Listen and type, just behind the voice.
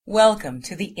Welcome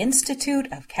to the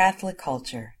Institute of Catholic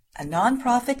Culture, a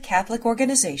nonprofit Catholic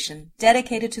organization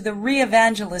dedicated to the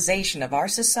re-evangelization of our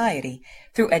society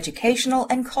through educational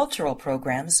and cultural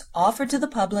programs offered to the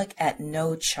public at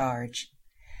no charge.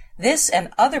 This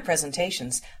and other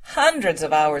presentations, hundreds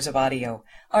of hours of audio,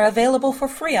 are available for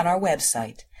free on our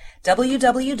website,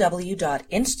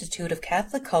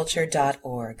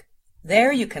 www.instituteofcatholicculture.org.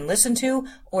 There you can listen to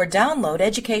or download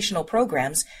educational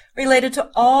programs related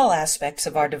to all aspects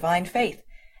of our divine faith,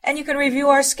 and you can review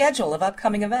our schedule of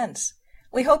upcoming events.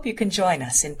 We hope you can join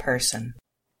us in person.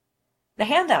 The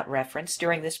handout reference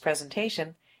during this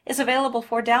presentation is available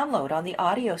for download on the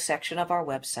audio section of our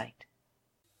website.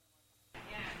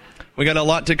 We got a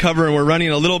lot to cover and we're running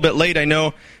a little bit late. I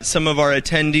know some of our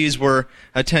attendees were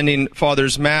attending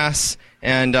Father's Mass,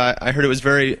 and I heard it was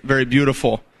very, very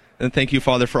beautiful. And thank you,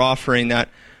 Father, for offering that.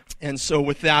 And so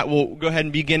with that, we'll go ahead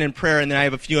and begin in prayer, and then I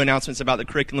have a few announcements about the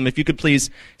curriculum. If you could please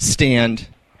stand.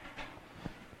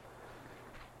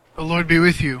 The Lord be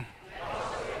with you.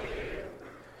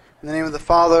 In the name of the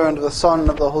Father, and of the Son, and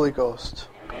of the Holy Ghost.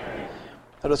 Amen.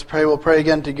 Let us pray. We'll pray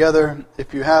again together.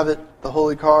 If you have it, the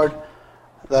holy card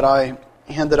that I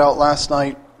handed out last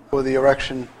night for the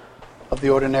erection of the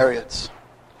ordinariates.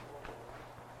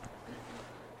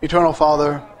 Eternal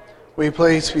Father, we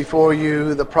place before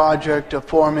you the project of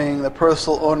forming the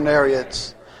personal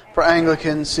ordinariates for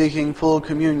Anglicans seeking full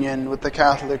communion with the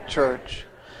Catholic Church.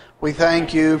 We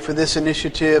thank you for this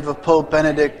initiative of Pope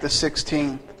Benedict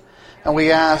XVI, and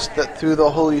we ask that through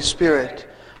the Holy Spirit,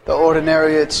 the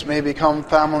ordinariates may become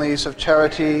families of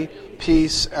charity,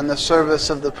 peace, and the service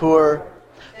of the poor,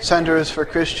 centers for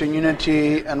Christian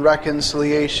unity and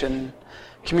reconciliation,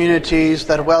 communities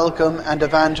that welcome and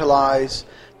evangelize,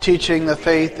 teaching the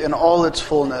faith in all its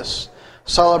fullness,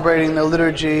 celebrating the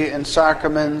liturgy and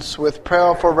sacraments with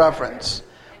prayerful reverence,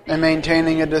 and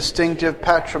maintaining a distinctive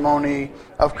patrimony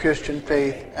of Christian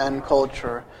faith and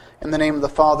culture. In the name of the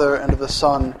Father, and of the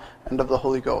Son, and of the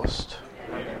Holy Ghost.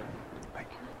 Thank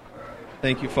you.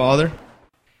 Thank you, Father.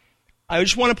 I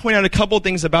just want to point out a couple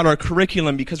things about our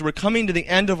curriculum, because we're coming to the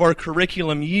end of our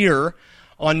curriculum year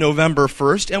on November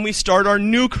 1st, and we start our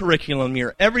new curriculum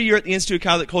year. Every year at the Institute of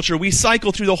Catholic Culture, we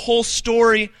cycle through the whole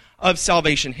story of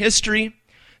salvation history,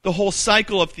 the whole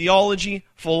cycle of theology,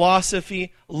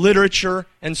 philosophy, literature,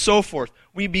 and so forth.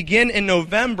 We begin in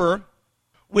November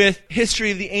with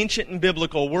history of the ancient and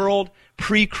biblical world,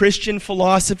 pre-Christian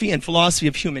philosophy and philosophy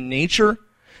of human nature,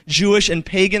 Jewish and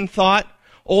pagan thought,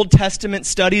 Old Testament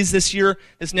studies this year.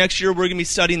 This next year, we're going to be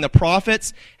studying the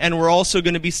prophets, and we're also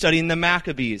going to be studying the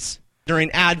Maccabees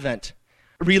during Advent,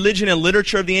 religion and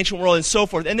literature of the ancient world, and so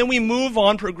forth. And then we move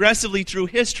on progressively through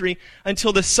history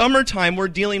until the summertime we're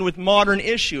dealing with modern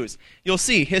issues. You'll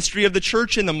see history of the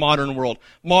church in the modern world,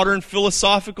 modern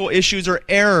philosophical issues or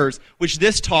errors, which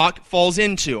this talk falls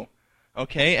into.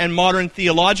 Okay, and modern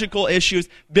theological issues,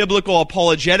 biblical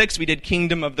apologetics, we did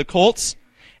Kingdom of the Cults.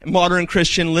 Modern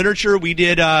Christian literature, we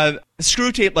did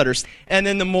Screwtape Letters, and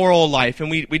then the moral life, and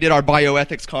we did our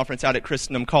bioethics conference out at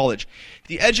Christendom College.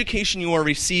 The education you are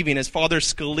receiving, as Father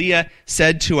Scalia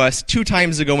said to us 2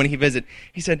 times ago when he visited,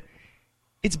 he said,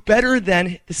 it's better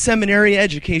than the seminary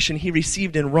education he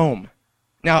received in Rome.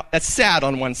 Now, that's sad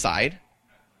on one side,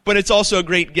 but it's also a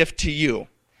great gift to you.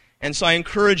 And so I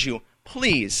encourage you,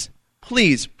 please,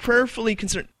 prayerfully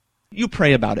consider, you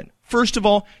pray about it. First of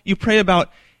all, you pray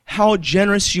about how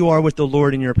generous you are with the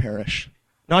Lord in your parish.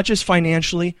 Not just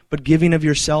financially, but giving of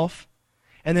yourself.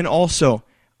 And then also,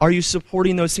 are you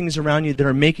supporting those things around you that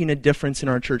are making a difference in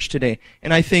our church today?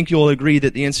 And I think you'll agree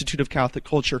that the Institute of Catholic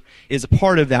Culture is a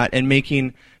part of that and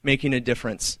making a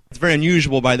difference. It's very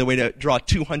unusual, by the way, to draw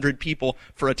 200 people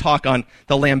for a talk on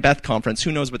the Lambeth Conference.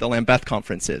 Who knows what the Lambeth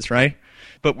Conference is, right?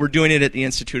 But we're doing it at the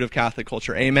Institute of Catholic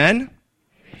Culture. Amen?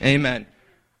 Amen.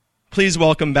 Please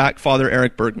welcome back Father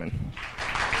Eric Bergman.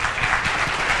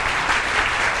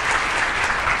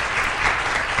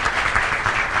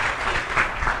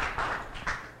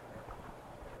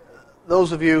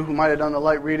 Those of you who might have done the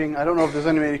light reading, I don't know if there's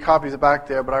any copies back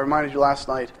there, but I reminded you last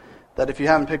night that if you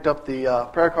haven't picked up the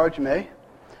prayer card, you may.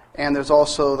 And there's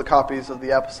also the copies of the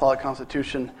Apostolic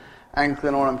Constitution,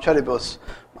 Anglicanorem Cedibus,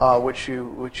 which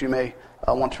you may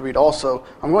want to read also.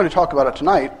 I'm going to talk about it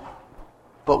tonight,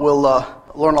 but we'll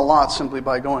learn a lot simply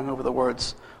by going over the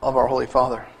words of our Holy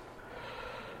Father.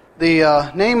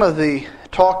 The name of the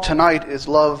talk tonight is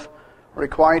Love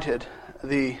Requited,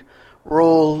 the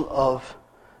role of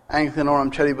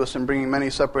Anglicanorem Cedibus in bringing many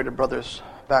separated brothers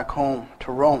back home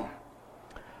to Rome.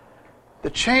 The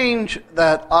change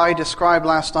that I described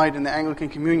last night in the Anglican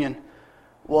Communion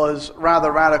was rather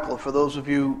radical for those of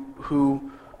you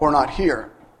who were not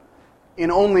here.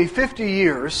 in only 50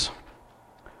 years,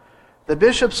 the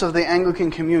bishops of the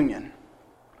Anglican Communion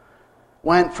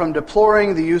went from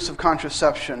deploring the use of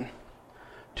contraception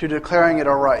to declaring it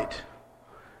a right.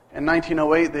 In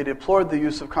 1908, they deplored the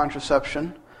use of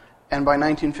contraception, and by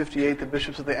 1958, the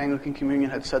bishops of the Anglican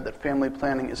Communion had said that family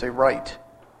planning is a right,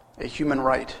 a human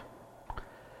right.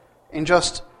 In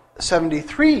just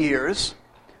 73 years,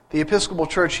 the Episcopal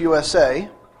Church USA,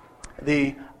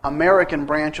 the American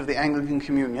branch of the Anglican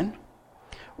Communion,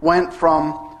 went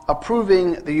from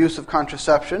approving the use of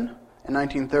contraception in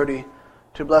 1930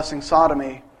 to blessing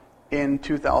sodomy in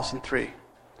 2003,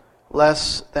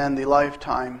 less than the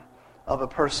lifetime of a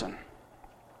person.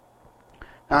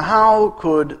 Now, how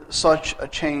could such a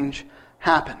change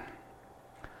happen?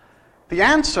 The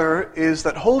answer is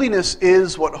that holiness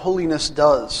is what holiness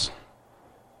does.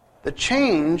 The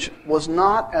change was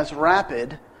not as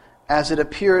rapid as it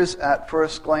appears at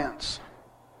first glance.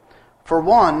 For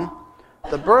one,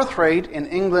 the birth rate in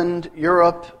England,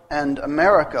 Europe, and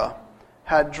America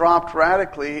had dropped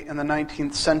radically in the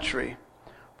 19th century,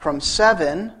 from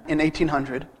 7 in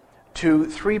 1800 to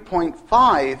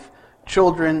 3.5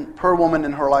 children per woman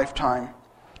in her lifetime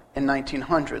in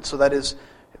 1900. So that is,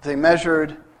 if they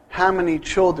measured how many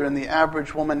children the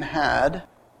average woman had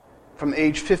from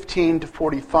age 15 to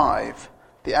 45,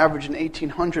 the average in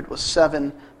 1800 was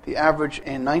 7, the average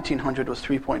in 1900 was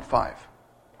 3.5.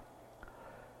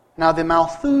 Now, the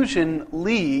Malthusian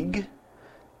League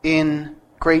in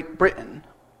Great Britain,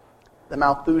 the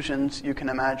Malthusians, you can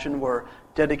imagine, were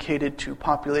dedicated to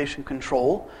population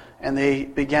control, and they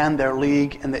began their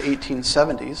league in the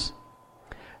 1870s.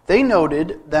 They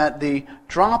noted that the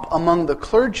drop among the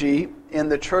clergy in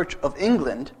the Church of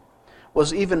England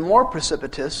was even more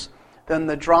precipitous than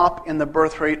the drop in the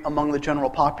birth rate among the general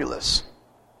populace.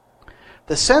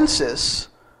 The census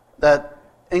that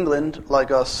England, like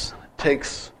us,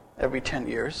 takes every 10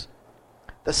 years,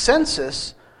 the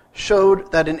census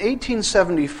showed that in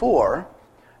 1874,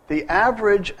 the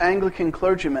average Anglican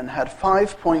clergyman had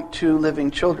 5.2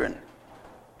 living children.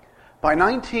 By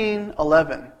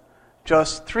 1911,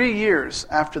 just 3 years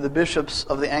after the bishops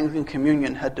of the Anglican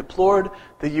Communion had deplored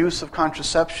the use of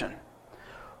contraception,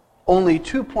 only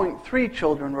 2.3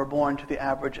 children were born to the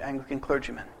average Anglican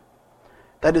clergyman.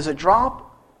 That is a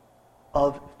drop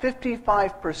of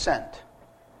 55%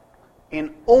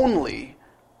 in only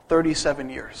 37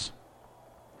 years.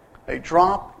 A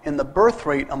drop in the birth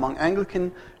rate among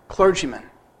Anglican clergymen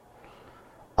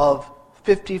of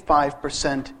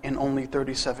 55% in only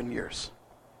 37 years.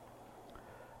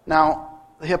 Now,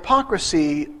 the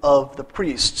hypocrisy of the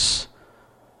priests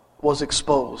was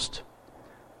exposed,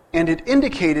 and it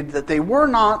indicated that they were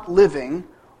not living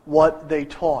what they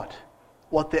taught,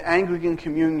 what the Anglican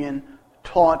Communion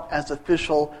taught as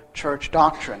official church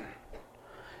doctrine.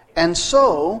 And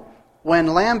so, when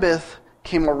Lambeth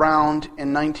came around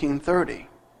in 1930,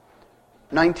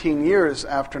 19 years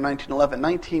after 1911,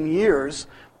 19 years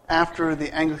after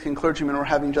the Anglican clergymen were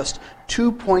having just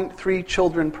 2.3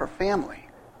 children per family,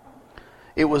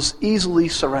 it was easily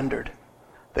surrendered.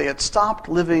 They had stopped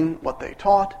living what they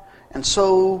taught, and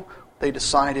so they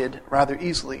decided rather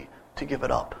easily to give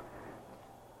it up.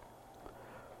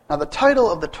 Now, the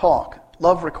title of the talk,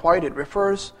 Love Requited,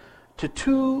 refers to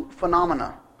two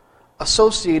phenomena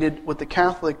associated with the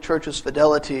Catholic Church's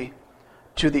fidelity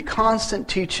to the constant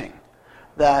teaching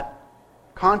that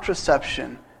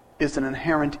contraception is an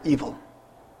inherent evil.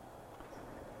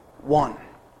 One,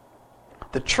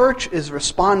 the Church is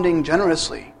responding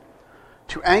generously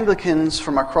to Anglicans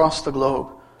from across the globe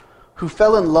who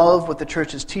fell in love with the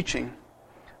Church's teaching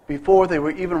before they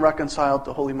were even reconciled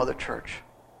to Holy Mother Church.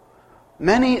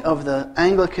 Many of the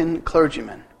Anglican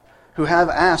clergymen who have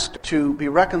asked to be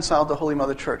reconciled to Holy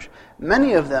Mother Church,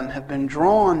 many of them have been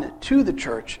drawn to the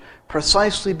Church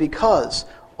precisely because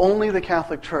only the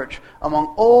Catholic Church,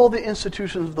 among all the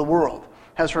institutions of the world,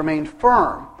 has remained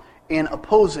firm in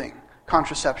opposing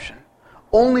contraception.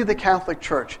 Only the Catholic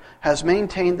Church has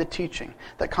maintained the teaching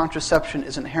that contraception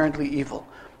is inherently evil.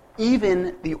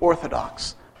 Even the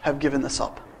Orthodox have given this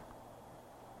up.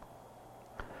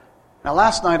 Now,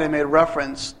 last night I made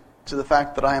reference to the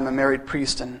fact that I am a married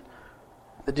priest, and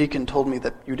the deacon told me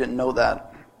that you didn't know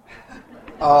that.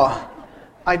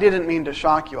 I didn't mean to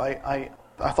shock you. I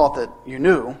thought that you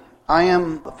knew. I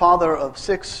am the father of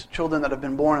 6 children that have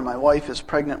been born, and my wife is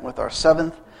pregnant with our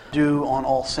 7th, due on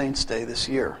All Saints' Day this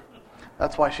year.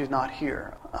 That's why she's not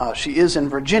here. She is in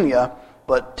Virginia,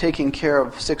 but taking care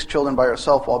of 6 children by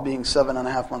herself while being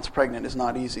 7.5 months pregnant is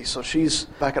not easy. So she's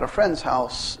back at a friend's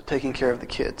house taking care of the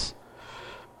kids.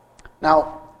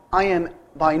 Now, I am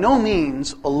by no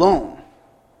means alone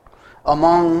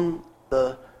among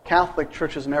the Catholic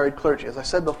Church's married clergy. As I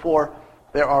said before,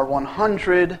 there are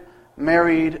 100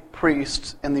 married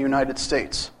priests in the United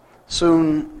States.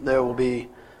 Soon there will be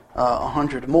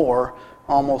 100 more,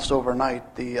 almost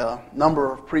overnight. The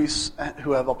number of priests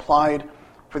who have applied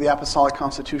for the Apostolic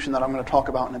Constitution that I'm going to talk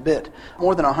about in a bit.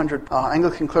 More than 100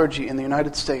 Anglican clergy in the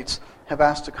United States have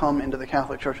asked to come into the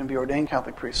Catholic Church and be ordained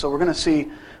Catholic priests. So we're going to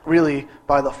see, really,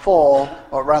 by the fall,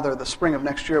 or rather the spring of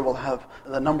next year, we'll have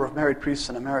the number of married priests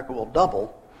in America will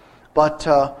double. But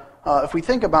if we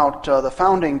think about the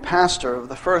founding pastor of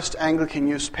the first Anglican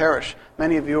Youth Parish,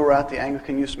 many of you were at the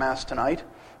Anglican Youth Mass tonight,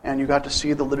 and you got to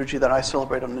see the liturgy that I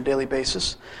celebrate on a daily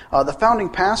basis. The founding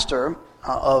pastor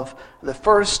of the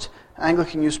first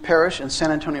Anglican Youth Parish in San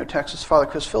Antonio, Texas, Father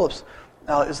Chris Phillips,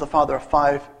 is the father of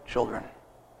 5 children.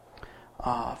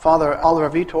 Father Oliver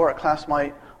Vitor, a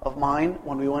classmate of mine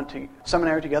when we went to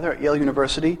seminary together at Yale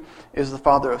University, is the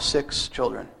father of 6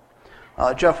 children.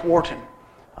 Jeff Wharton,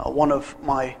 one of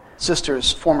my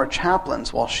sister's former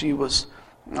chaplains while she was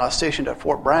stationed at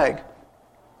Fort Bragg.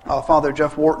 Father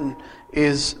Jeff Wharton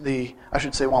is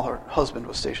while her husband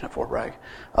was stationed at Fort Bragg.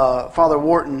 Father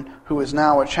Wharton, who is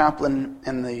now a chaplain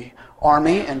in the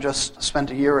Army and just spent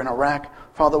a year in Iraq,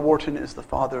 Father Wharton is the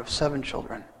father of 7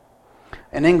 children.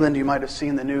 In England, you might have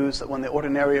seen the news that when the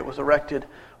ordinariate was erected,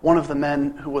 one of the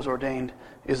men who was ordained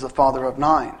is the father of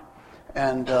 9.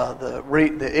 And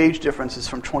the age difference is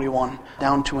from 21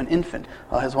 down to an infant.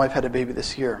 His wife had a baby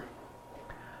this year.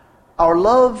 Our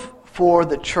love for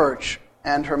the Church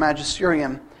and her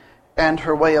magisterium and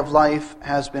her way of life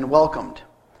has been welcomed,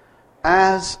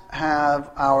 as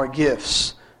have our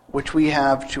gifts, which we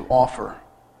have to offer.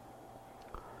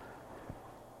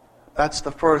 That's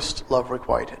the first love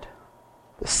requited.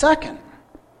 The second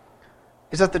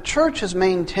is that the Church has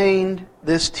maintained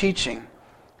this teaching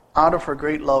out of her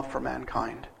great love for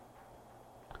mankind.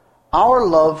 Our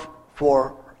love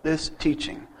for this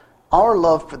teaching, our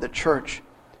love for the Church,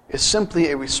 is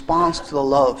simply a response to the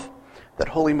love that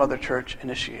Holy Mother Church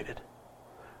initiated.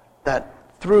 That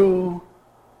through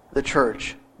the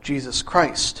Church, Jesus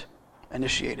Christ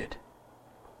initiated.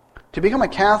 To become a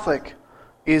Catholic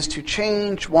is to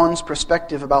change one's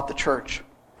perspective about the Church.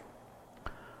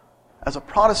 As a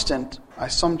Protestant, I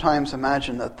sometimes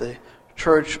imagine that the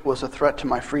Church was a threat to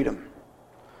my freedom.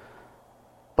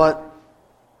 But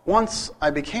once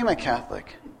I became a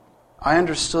Catholic, I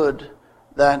understood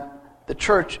that the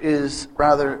Church is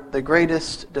rather the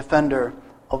greatest defender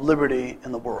of liberty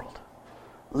in the world.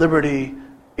 Liberty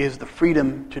is the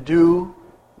freedom to do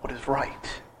what is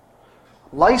right.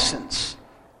 License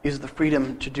is the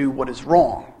freedom to do what is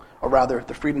wrong, or rather,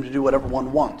 the freedom to do whatever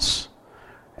one wants.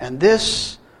 And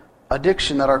this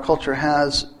addiction that our culture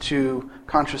has to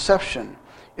contraception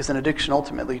is an addiction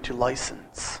ultimately to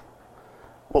license.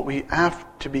 What we have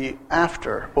to be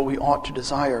after, what we ought to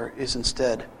desire, is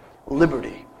instead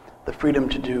liberty, the freedom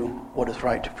to do what is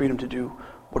right, the freedom to do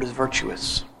what is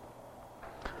virtuous.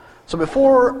 So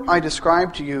before I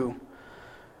describe to you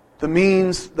the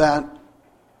means that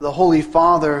the Holy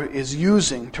Father is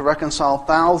using to reconcile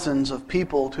thousands of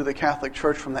people to the Catholic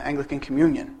Church from the Anglican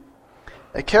Communion,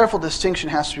 a careful distinction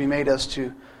has to be made as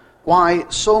to why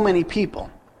so many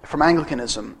people from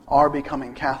Anglicanism are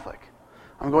becoming Catholic.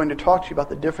 I'm going to talk to you about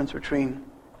the difference between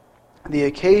the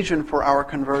occasion for our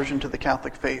conversion to the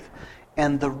Catholic faith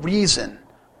and the reason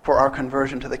for our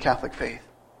conversion to the Catholic faith.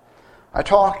 I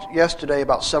talked yesterday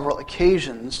about several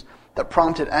occasions that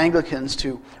prompted Anglicans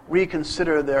to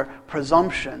reconsider their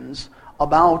presumptions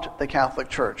about the Catholic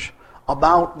Church,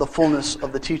 about the fullness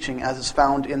of the teaching as is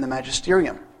found in the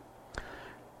Magisterium.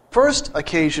 First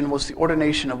occasion was the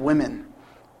ordination of women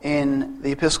in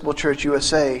the Episcopal Church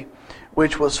USA,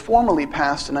 which was formally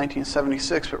passed in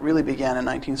 1976, but really began in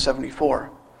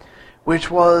 1974, which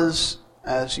was,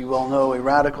 as you well know, a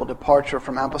radical departure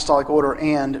from apostolic order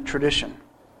and tradition.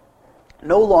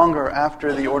 No longer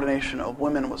after the ordination of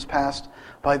women was passed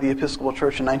by the Episcopal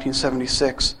Church in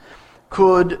 1976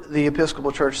 could the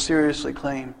Episcopal Church seriously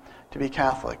claim to be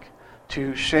Catholic,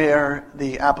 to share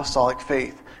the apostolic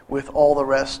faith with all the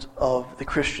rest of the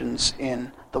Christians in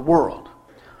the world.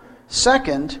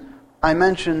 Second, I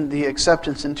mentioned the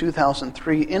acceptance in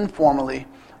 2003 informally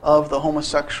of the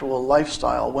homosexual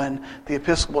lifestyle when the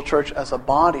Episcopal Church as a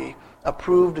body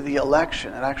approved the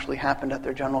election. It actually happened at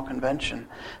their General Convention.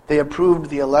 They approved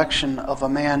the election of a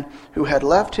man who had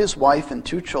left his wife and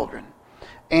 2 children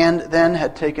and then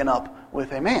had taken up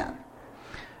with a man.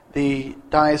 The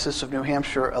Diocese of New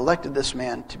Hampshire elected this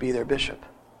man to be their bishop.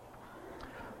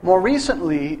 More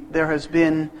recently, there has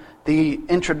been the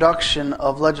introduction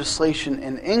of legislation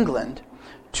in England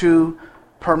to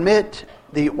permit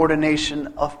the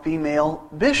ordination of female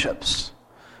bishops,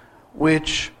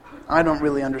 which I don't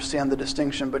really understand the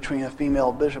distinction between a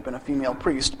female bishop and a female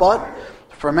priest, but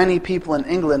for many people in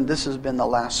England, this has been the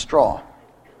last straw.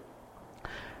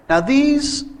 Now,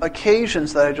 these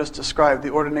occasions that I just described,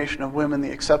 the ordination of women,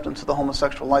 the acceptance of the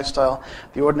homosexual lifestyle,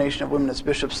 the ordination of women as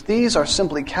bishops, these are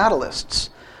simply catalysts,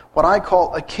 what I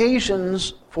call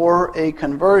occasions for a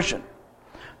conversion.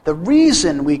 The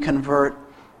reason we convert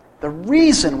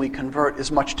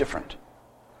is much different.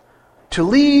 To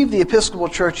leave the Episcopal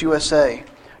Church USA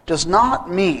does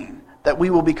not mean that we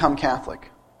will become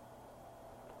Catholic.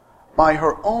 By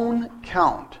her own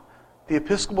count, the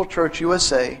Episcopal Church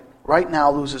USA right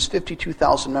now loses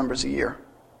 52,000 members a year.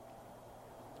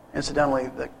 Incidentally,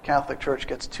 the Catholic Church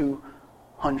gets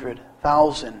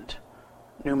 200,000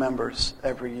 new members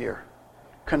every year.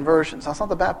 Conversions, that's not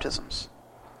the baptisms.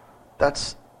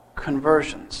 That's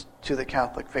conversions to the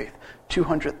Catholic faith.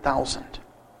 200,000.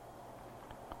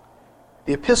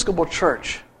 The Episcopal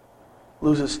Church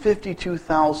loses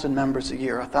 52,000 members a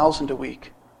year, 1,000 a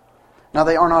week. Now,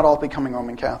 they are not all becoming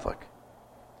Roman Catholic.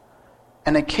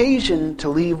 An occasion to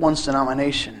leave one's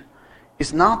denomination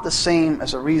is not the same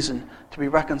as a reason to be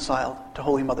reconciled to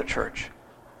Holy Mother Church.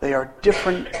 They are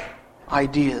different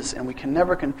ideas, and we can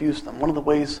never confuse them. One of the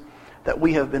ways that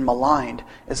we have been maligned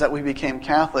is that we became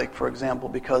Catholic, for example,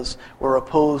 because we're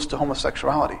opposed to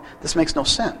homosexuality. This makes no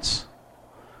sense.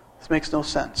 This makes no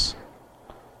sense.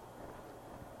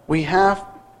 We have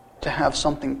to have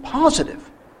something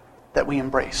positive that we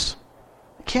embrace.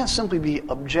 It can't simply be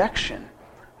objection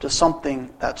to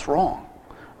something that's wrong,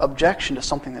 objection to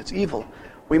something that's evil.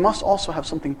 We must also have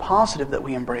something positive that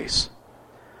we embrace.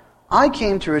 I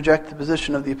came to reject the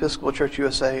position of the Episcopal Church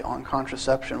USA on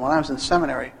contraception when I was in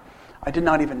seminary. I did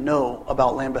not even know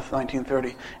about Lambeth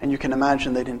 1930, and you can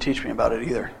imagine they didn't teach me about it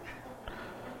either.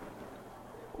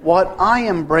 What I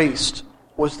embraced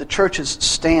was the Church's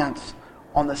stance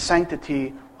on the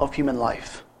sanctity of human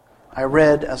life. I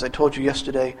read, as I told you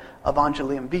yesterday,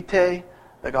 Evangelium Vitae,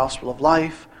 the Gospel of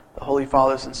Life, the Holy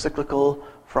Father's encyclical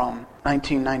from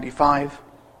 1995.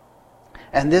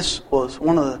 And this was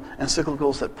one of the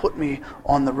encyclicals that put me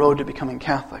on the road to becoming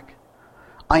Catholic.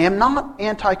 I am not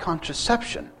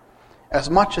anti-contraception as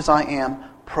much as I am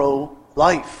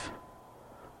pro-life.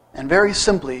 And very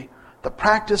simply, the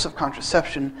practice of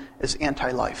contraception is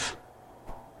anti-life.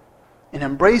 In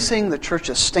embracing the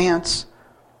Church's stance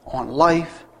on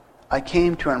life, I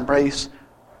came to embrace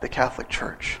the Catholic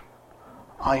Church.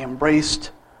 I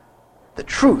embraced the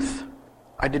truth.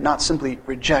 I did not simply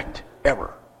reject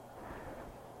error.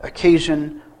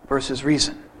 Occasion versus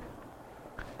reason.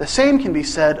 The same can be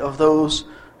said of those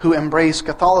who embrace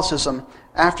Catholicism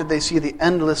after they see the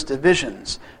endless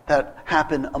divisions that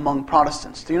happen among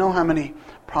Protestants. Do you know how many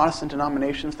Protestant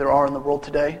denominations there are in the world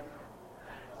today?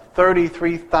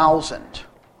 33,000.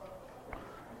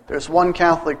 There's one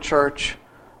Catholic church,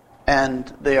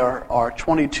 and there are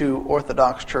 22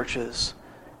 Orthodox churches,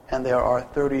 and there are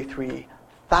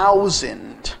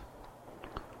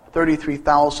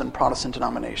 33,000 Protestant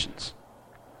denominations.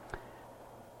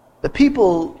 The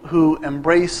people who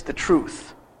embrace the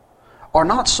truth are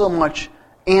not so much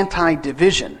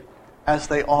anti-division as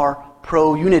they are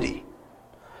pro-unity.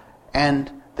 And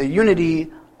the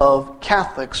unity of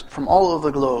Catholics from all over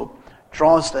the globe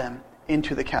draws them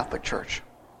into the Catholic Church.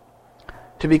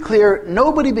 To be clear,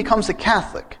 nobody becomes a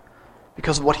Catholic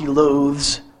because of what he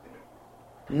loathes.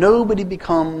 Nobody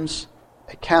becomes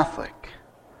a Catholic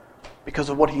because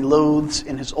of what he loathes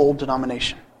in his old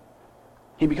denomination.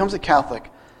 He becomes a Catholic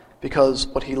because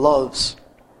what he loves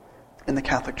in the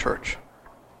Catholic Church.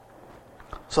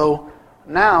 So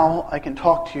now I can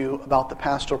talk to you about the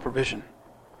pastoral provision.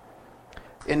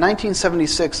 In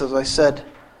 1976, as I said,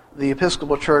 the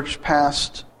Episcopal Church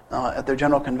passed at their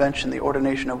General Convention the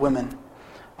ordination of women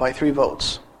by 3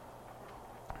 votes.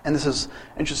 And this is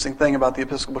an interesting thing about the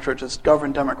Episcopal Church. It's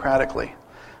governed democratically,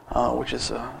 which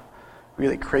is a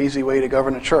really crazy way to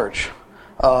govern a church.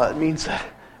 It means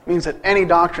that any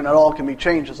doctrine at all can be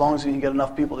changed as long as you can get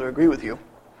enough people to agree with you.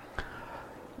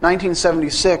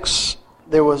 1976,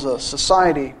 there was a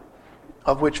society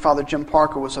of which Father Jim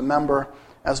Parker was a member,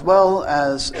 as well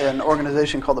as an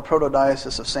organization called the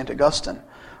Proto-Diocese of St. Augustine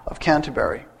of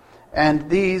Canterbury. And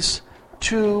these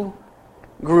 2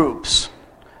 groups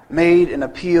made an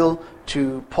appeal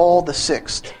to Paul VI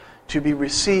to be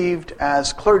received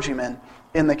as clergymen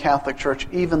in the Catholic Church,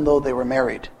 even though they were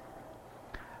married.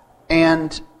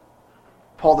 And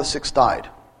Paul VI died.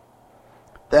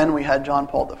 Then we had John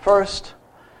Paul I,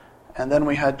 and then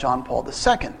we had John Paul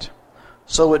II.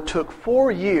 So it took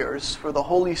 4 years for the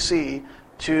Holy See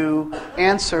to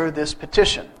answer this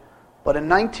petition. But in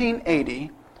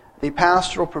 1980, the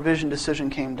pastoral provision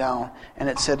decision came down, and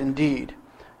it said, indeed,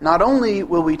 not only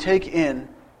will we take in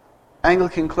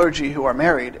Anglican clergy who are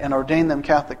married and ordain them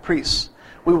Catholic priests,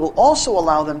 we will also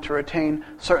allow them to retain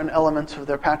certain elements of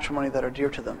their patrimony that are dear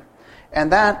to them.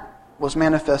 And that was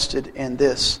manifested in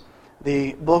this,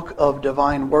 the Book of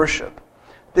Divine Worship.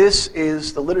 This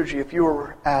is the liturgy. If you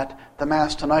were at the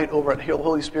Mass tonight over at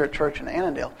Holy Spirit Church in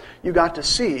Annandale, you got to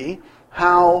see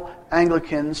how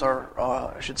Anglicans, or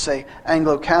I should say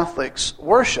Anglo-Catholics,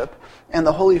 worship, and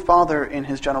the Holy Father, in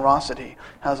his generosity,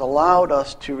 has allowed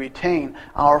us to retain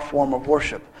our form of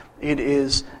worship. It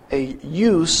is a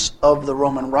use of the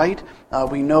Roman Rite.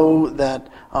 We know that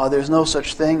there's no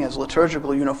such thing as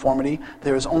liturgical uniformity.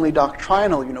 There is only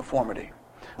doctrinal uniformity.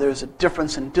 There's a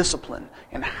difference in discipline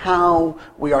in how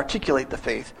we articulate the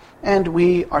faith. And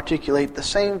we articulate the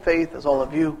same faith as all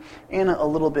of you in a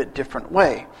little bit different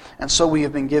way. And so we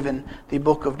have been given the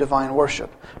Book of Divine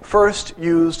Worship, first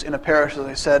used in a parish, as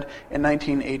I said, in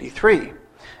 1983.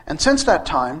 And since that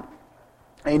time,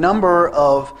 a number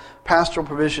of pastoral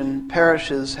provision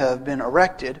parishes have been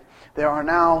erected. There are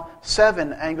now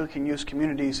 7 Anglican youth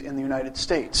communities in the United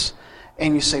States.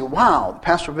 And you say, wow, the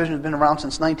pastoral provision has been around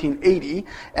since 1980,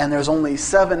 and there's only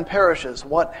 7 parishes.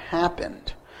 What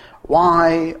happened?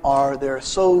 Why are there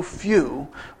so few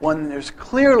when there's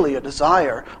clearly a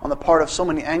desire on the part of so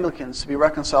many Anglicans to be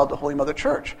reconciled to Holy Mother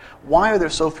Church? Why are there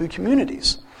so few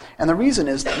communities? And the reason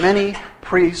is that many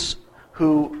priests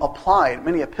who applied,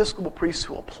 many Episcopal priests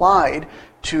who applied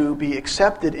to be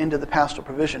accepted into the pastoral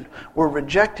provision were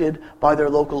rejected by their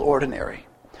local ordinary.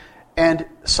 And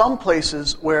some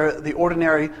places where the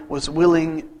ordinary was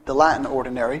willing, the Latin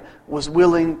ordinary, was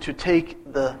willing to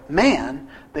take the man,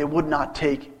 they would not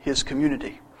take his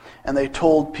community. And they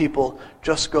told people,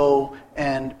 just go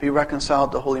and be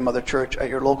reconciled to Holy Mother Church at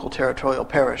your local territorial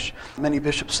parish. Many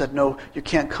bishops said, no, you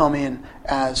can't come in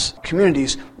as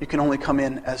communities, you can only come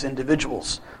in as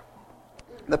individuals.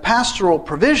 The pastoral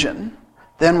provision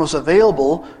then was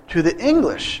available to the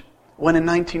English when in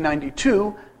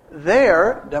 1992,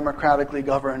 their democratically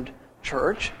governed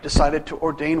church decided to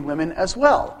ordain women as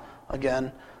well.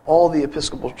 Again, all the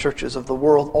Episcopal churches of the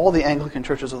world, all the Anglican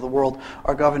churches of the world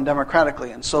are governed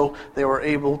democratically, and so they were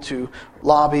able to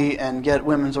lobby and get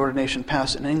women's ordination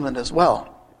passed in England as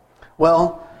well.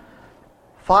 Well,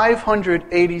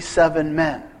 587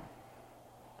 men,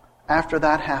 after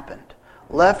that happened,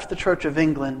 left the Church of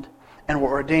England and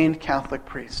were ordained Catholic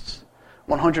priests,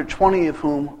 120 of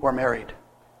whom were married.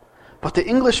 But the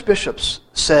English bishops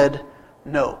said,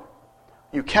 no,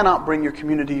 you cannot bring your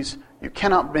communities, you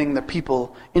cannot bring the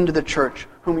people into the church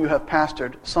whom you have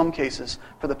pastored, some cases,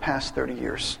 for the past 30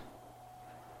 years.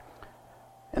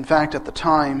 In fact, at the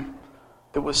time,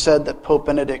 it was said that Pope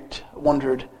Benedict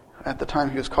wondered, at the time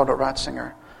he was Cardinal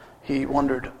Ratzinger, he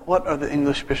wondered, what are the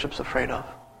English bishops afraid of?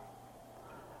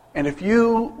 And if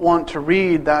you want to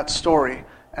read that story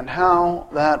and how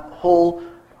that whole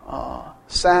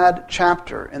sad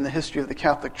chapter in the history of the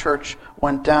Catholic Church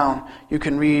went down, you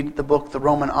can read the book The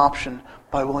Roman Option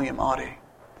by William Oddy.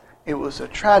 It was a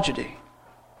tragedy,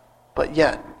 but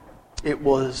yet it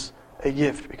was a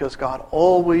gift because God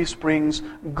always brings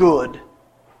good,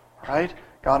 right?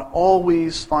 God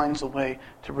always finds a way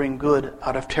to bring good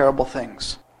out of terrible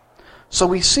things. So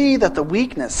we see that the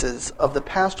weaknesses of the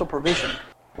pastoral provision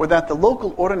were that the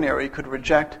local ordinary could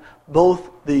reject both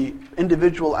the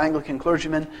individual Anglican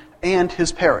clergyman and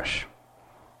his parish,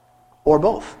 or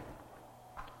both.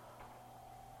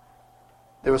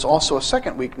 There was also a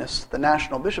second weakness. The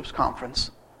National Bishops' Conference,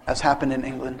 as happened in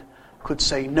England, could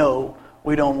say, no,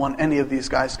 we don't want any of these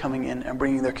guys coming in and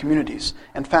bringing their communities.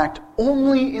 In fact,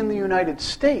 only in the United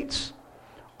States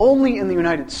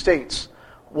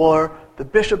were the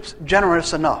bishops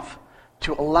generous enough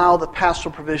to allow the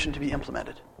pastoral provision to be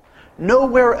implemented.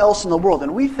 Nowhere else in the world.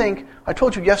 And we think, I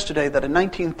told you yesterday that in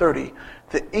 1930,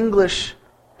 the English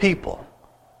people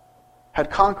had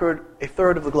conquered a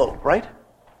third of the globe, right?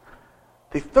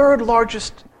 The third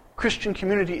largest Christian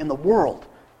community in the world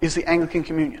is the Anglican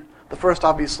Communion. The first,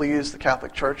 obviously, is the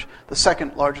Catholic Church. The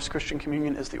second largest Christian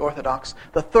communion is the Orthodox.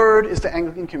 The third is the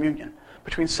Anglican Communion.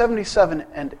 Between 77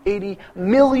 and 80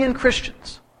 million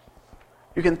Christians.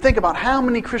 You can think about how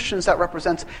many Christians that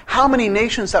represents, how many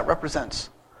nations that represents.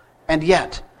 And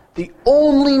yet, the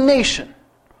only nation,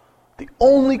 the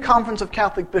only conference of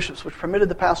Catholic bishops which permitted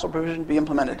the pastoral provision to be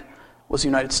implemented was the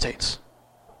United States.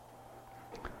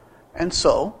 And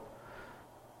so,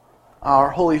 our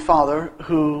Holy Father,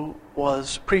 who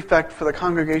was prefect for the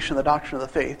Congregation of the Doctrine of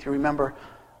the Faith, you remember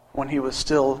when he was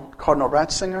still Cardinal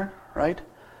Ratzinger, right?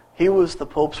 He was the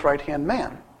Pope's right-hand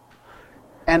man.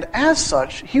 And as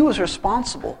such, he was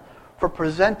responsible for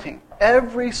presenting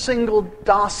every single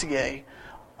dossier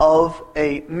of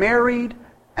a married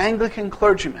Anglican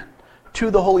clergymen to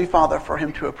the Holy Father for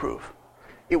him to approve.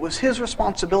 It was his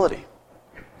responsibility.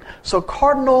 So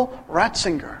Cardinal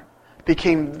Ratzinger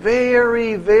became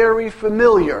very, very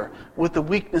familiar with the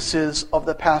weaknesses of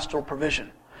the pastoral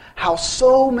provision. How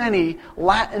so many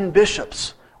Latin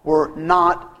bishops were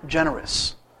not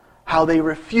generous. How they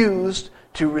refused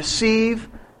to receive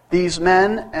these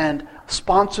men and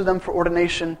sponsor them for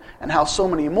ordination, and how so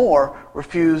many more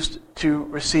refused to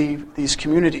receive these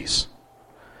communities.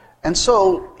 And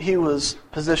so he was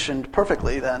positioned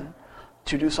perfectly then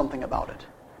to do something about it.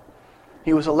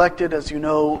 He was elected, as you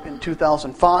know, in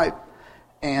 2005,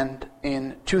 and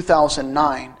in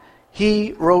 2009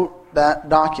 he wrote that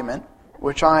document,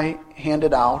 which I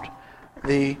handed out,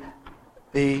 the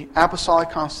Apostolic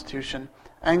Constitution,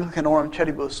 Anglicanorum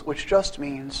Cedibus, which just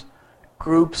means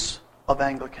groups of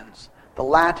Anglicans. The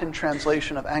Latin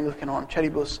translation of Anglicanorum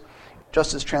Cedibus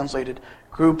just is translated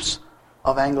groups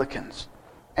of Anglicans.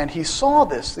 And he saw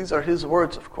this, these are his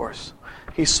words, of course,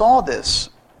 he saw this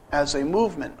as a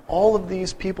movement. All of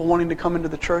these people wanting to come into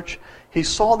the church, he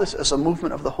saw this as a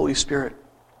movement of the Holy Spirit.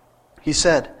 He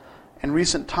said, in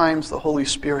recent times the Holy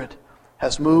Spirit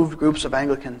has moved groups of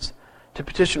Anglicans to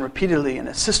petition repeatedly and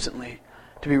insistently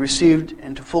to be received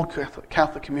into full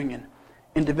Catholic communion,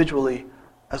 individually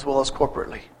as well as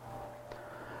corporately.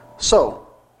 So,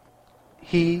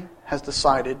 he has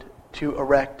decided to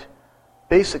erect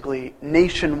basically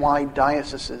nationwide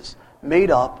dioceses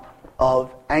made up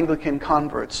of Anglican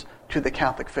converts to the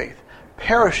Catholic faith.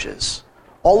 Parishes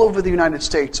all over the United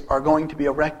States are going to be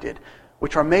erected,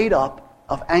 which are made up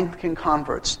of Anglican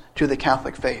converts to the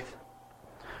Catholic faith.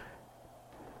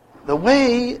 The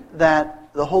way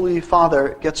that the Holy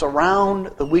Father gets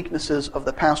around the weaknesses of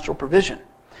the pastoral provision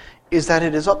is that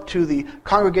it is up to the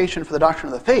Congregation for the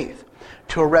Doctrine of the Faith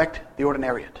to erect the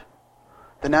ordinariate.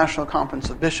 The National Conference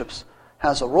of Bishops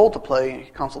has a role to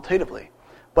play consultatively,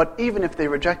 but even if they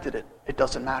rejected it, it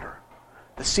doesn't matter.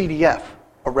 The CDF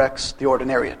erects the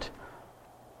ordinariate.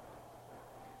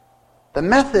 The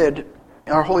method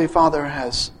our Holy Father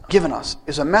has given us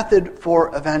is a method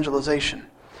for evangelization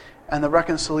and the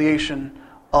reconciliation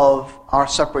of our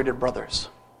separated brothers.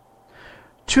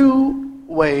 Two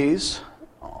ways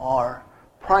are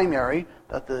primary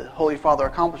that the Holy Father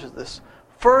accomplishes this.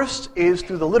 First is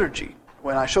through the liturgy,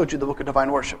 when I showed you the Book of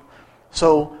Divine Worship.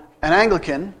 So an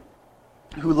Anglican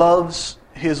who loves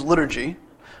his liturgy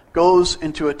goes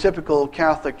into a typical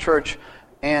Catholic church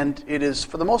and it is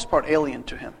for the most part alien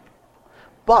to him.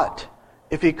 But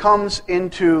if he comes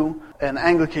into an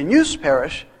Anglican youth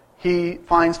parish, he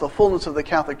finds the fullness of the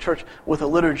Catholic Church with a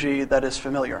liturgy that is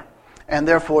familiar. And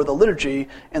therefore the liturgy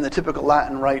in the typical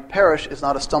Latin Rite parish is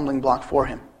not a stumbling block for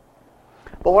him.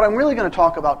 But what I'm really going to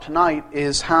talk about tonight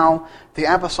is how the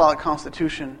Apostolic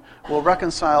Constitution will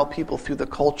reconcile people through the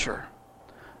culture.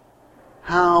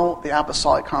 How the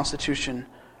Apostolic Constitution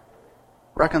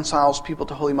reconciles people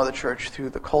to Holy Mother Church through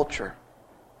the culture.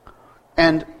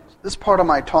 And this part of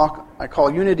my talk I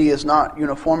call Unity is not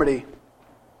uniformity,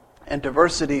 and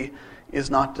diversity is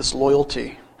not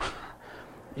disloyalty.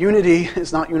 Unity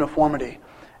is not uniformity,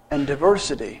 and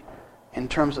diversity, in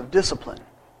terms of discipline,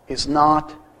 is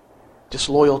not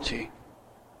disloyalty.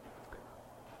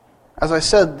 As I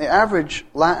said, the average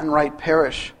Latin Rite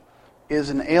parish is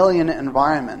an alien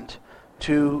environment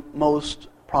to most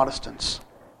Protestants.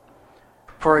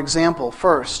 For example,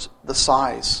 first, the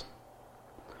size.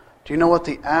 Do you know what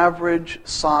the average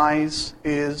size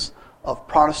is of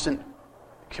Protestant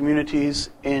communities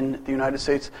in the United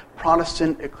States?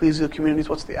 Protestant ecclesial communities,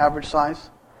 what's the average size?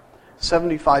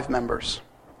 75 members.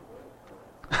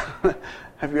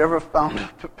 Have you ever found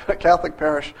a Catholic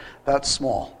parish that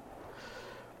small?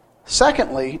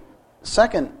 Secondly,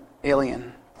 second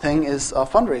alien thing is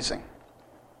fundraising.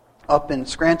 Up in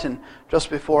Scranton, just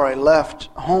before I left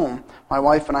home, my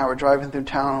wife and I were driving through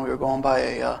town and we were going by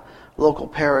a local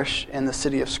parish in the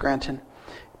city of Scranton.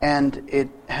 And it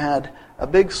had a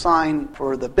big sign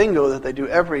for the bingo that they do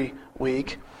every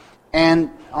week.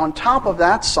 And on top of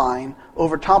that sign,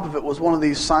 over top of it was one of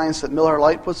these signs that Miller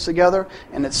Lite puts together,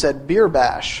 and it said Beer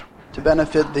Bash to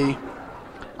benefit the...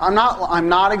 I'm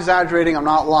not exaggerating, I'm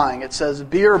not lying. It says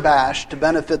Beer Bash to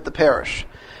benefit the parish.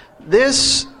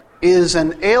 This is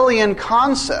an alien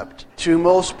concept to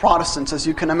most Protestants, as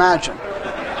you can imagine.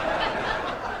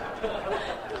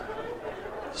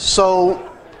 So,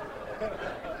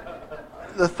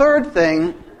 the third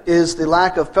thing is the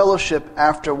lack of fellowship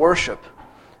after worship.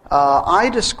 I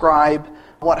describe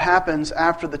what happens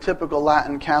after the typical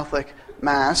Latin Catholic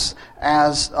Mass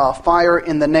as fire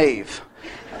in the nave.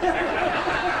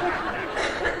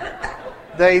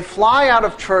 They fly out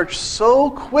of church so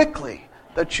quickly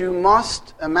that you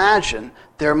must imagine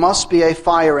There must be a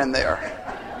fire in there.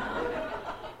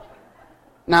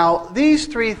 Now, these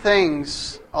three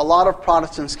things, a lot of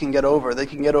Protestants can get over. They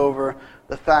can get over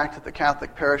the fact that the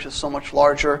Catholic parish is so much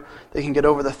larger. They can get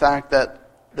over the fact that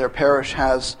their parish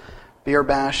has beer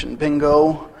bash and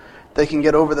bingo. They can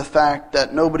get over the fact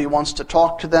that nobody wants to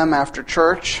talk to them after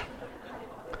church.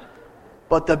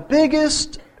 But the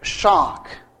biggest shock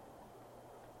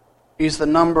is the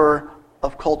number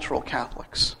of cultural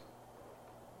Catholics.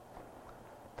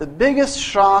 The biggest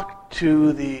shock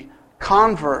to the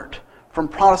convert from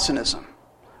Protestantism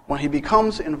when he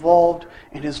becomes involved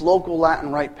in his local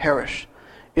Latin Rite parish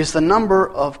is the number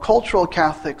of cultural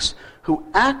Catholics who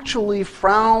actually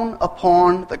frown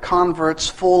upon the convert's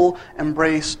full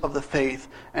embrace of the faith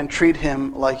and treat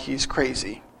him like he's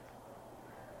crazy.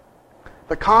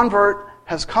 The convert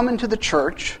has come into the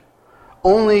church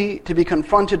only to be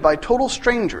confronted by total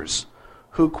strangers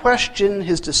who question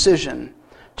his decision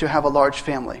to have a large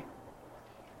family.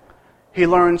 He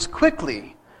learns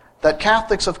quickly that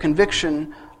Catholics of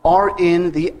conviction are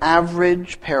in the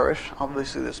average parish.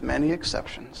 Obviously, there's many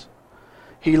exceptions.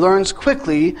 He learns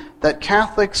quickly that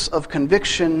Catholics of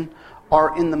conviction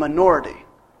are in the minority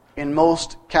in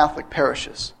most Catholic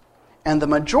parishes. And the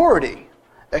majority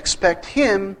expect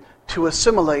him to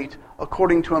assimilate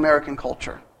according to American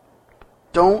culture.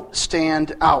 Don't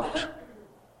stand out.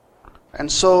 And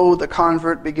so the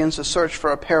convert begins to search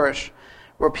for a parish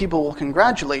where people will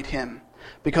congratulate him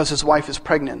because his wife is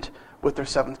pregnant with their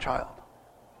 7th child.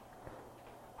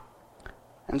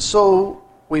 And so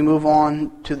we move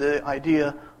on to the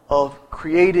idea of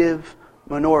creative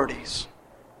minorities.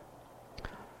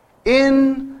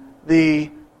 In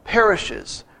the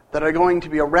parishes that are going to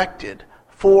be erected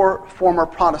for former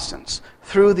Protestants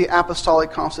through the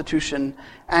Apostolic Constitution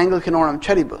Anglicanorum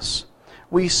Cedibus,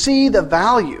 we see the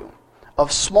value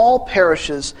of small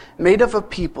parishes made up of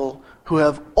people who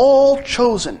have all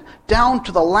chosen, down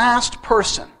to the last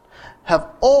person, have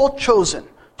all chosen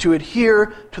to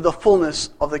adhere to the fullness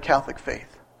of the Catholic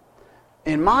faith.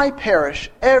 In my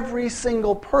parish, every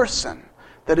single person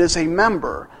that is a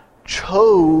member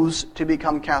chose to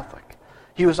become Catholic.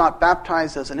 He was not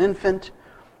baptized as an infant.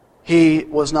 He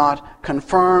was not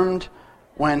confirmed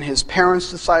when his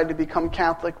parents decided to become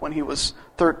Catholic when he was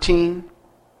 13.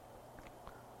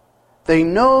 They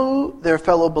know their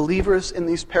fellow believers in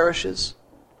these parishes.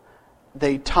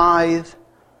 They tithe,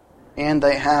 and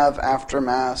they have, after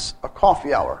Mass, a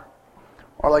coffee hour.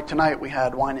 Or like tonight, we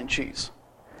had wine and cheese.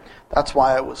 That's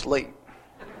why I was late.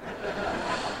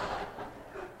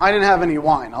 I didn't have any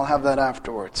wine. I'll have that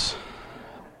afterwards.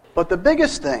 But the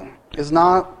biggest thing is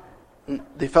not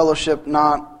the fellowship,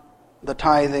 not the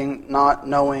tithing, not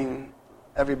knowing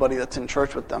everybody that's in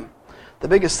church with them. The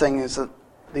biggest thing is that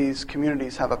these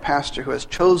communities have a pastor who has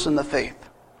chosen the faith.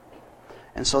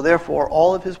 And so therefore,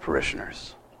 all of his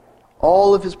parishioners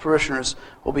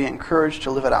will be encouraged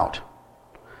to live it out.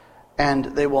 And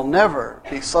they will never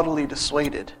be subtly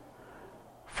dissuaded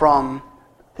from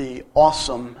the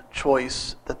awesome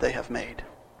choice that they have made.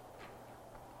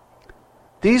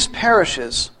 These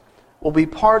parishes will be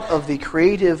part of the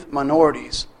creative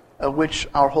minorities of which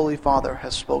our Holy Father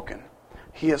has spoken.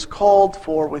 He has called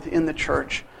for within the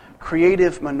church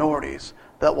creative minorities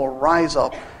that will rise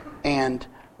up and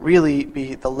really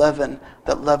be the leaven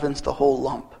that leavens the whole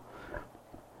lump.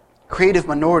 Creative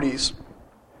minorities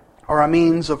are a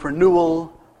means of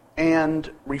renewal and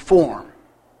reform.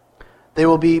 They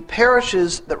will be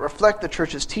parishes that reflect the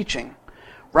church's teaching,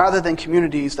 rather than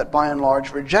communities that by and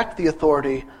large reject the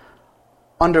authority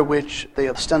under which they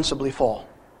ostensibly fall.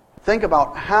 Think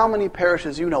about how many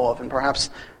parishes you know of, and perhaps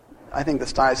I think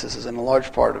this diocese is in a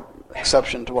large part an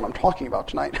exception to what I'm talking about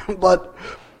tonight, but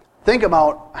think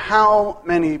about how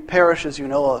many parishes you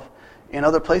know of in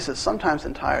other places, sometimes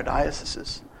entire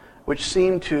dioceses, which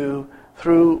seem to,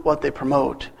 through what they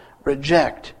promote,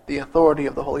 reject the authority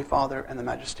of the Holy Father and the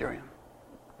magisterium.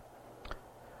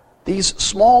 These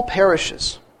small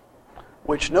parishes,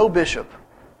 which no bishop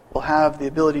will have the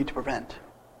ability to prevent,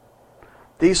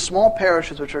 these small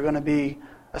parishes which are going to be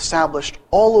established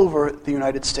all over the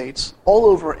United States, all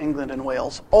over England and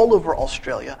Wales, all over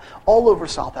Australia, all over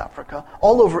South Africa,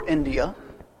 all over India,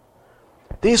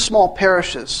 these small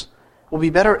parishes will be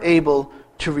better able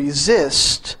to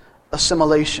resist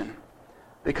assimilation,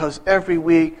 because every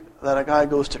week that a guy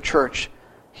goes to church,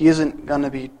 he isn't going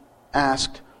to be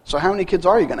asked, so how many kids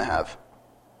are you going to have?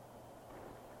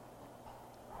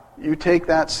 You take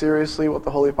that seriously, what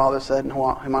the Holy Father said in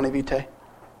Humanae Vitae?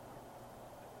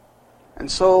 And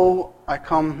so I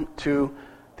come to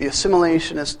the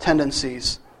assimilationist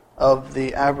tendencies of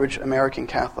the average American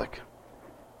Catholic.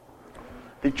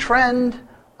 The trend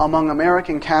among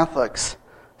American Catholics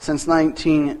since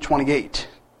 1928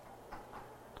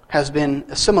 has been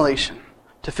assimilation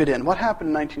to fit in. What happened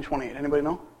in 1928? Anybody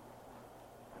know?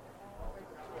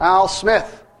 Al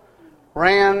Smith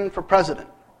ran for president.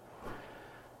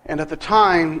 And at the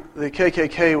time, the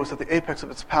KKK was at the apex of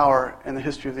its power in the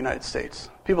history of the United States.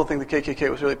 People think the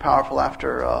KKK was really powerful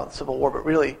after the Civil War, but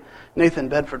really, Nathan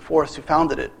Bedford Forrest, who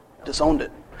founded it, disowned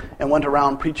it, and went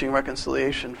around preaching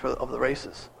reconciliation of the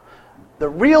races. The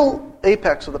real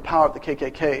apex of the power of the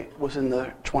KKK was in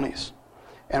the 20s.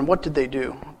 And what did they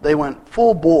do? They went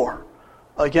full bore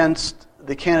against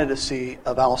the candidacy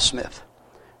of Al Smith.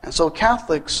 And so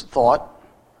Catholics thought,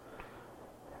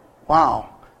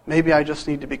 wow, maybe I just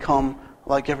need to become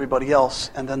like everybody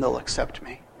else, and then they'll accept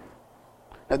me.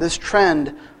 Now, this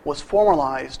trend was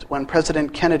formalized when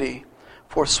President Kennedy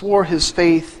forswore his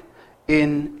faith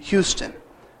in Houston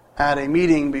at a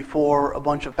meeting before a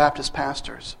bunch of Baptist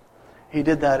pastors. He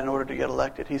did that in order to get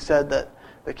elected. He said that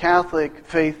the Catholic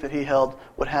faith that he held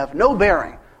would have no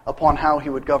bearing upon how he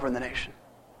would govern the nation.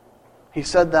 He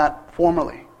said that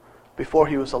formally before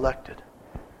he was elected.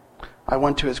 I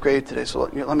went to his grave today,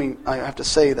 so I have to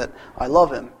say that I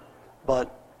love him,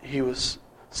 but he was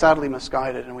sadly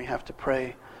misguided, and we have to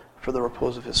pray for the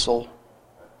repose of his soul.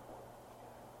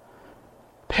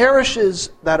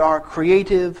 Parishes that are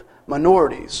creative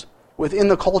minorities within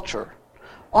the culture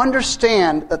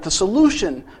understand that the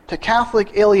solution to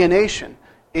Catholic alienation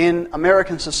in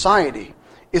American society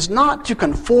is not to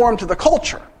conform to the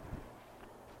culture.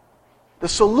 The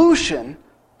solution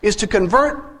is to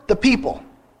convert the people.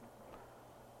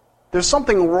 There's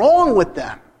something wrong with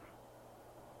them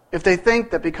if they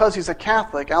think that because he's a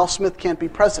Catholic, Al Smith can't be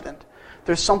president.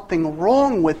 There's something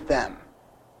wrong with them.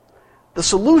 The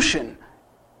solution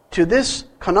to this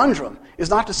conundrum is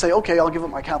not to say, okay, I'll give up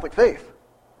my Catholic faith.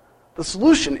 The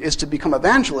solution is to become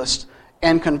evangelists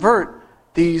and convert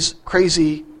these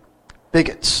crazy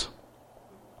bigots.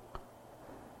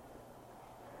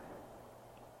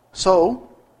 So,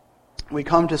 we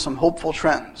come to some hopeful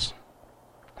trends.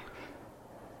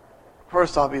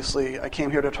 First, obviously, I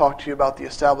came here to talk to you about the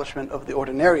establishment of the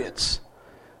ordinariates.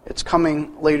 It's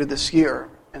coming later this year,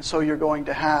 and so you're going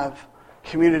to have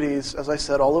communities, as I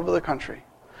said, all over the country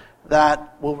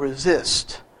that will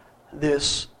resist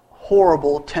this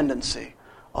horrible tendency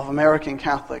of American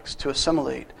Catholics to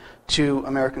assimilate to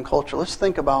American culture. Let's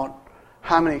think about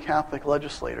how many Catholic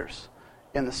legislators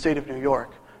in the state of New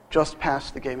York just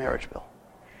passed the gay marriage bill.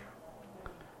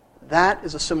 That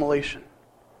is assimilation.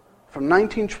 From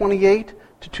 1928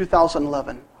 to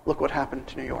 2011, look what happened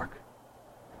to New York.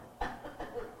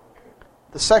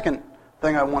 The second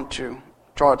thing I want to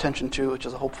draw attention to, which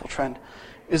is a hopeful trend,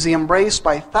 is the embrace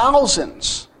by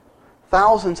thousands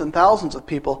and thousands of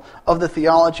people of the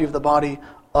theology of the body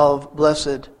of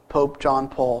Blessed Pope John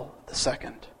Paul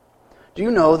II. Do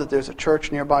you know that there's a church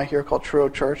nearby here called Truro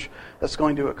Church that's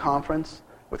going to a conference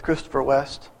with Christopher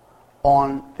West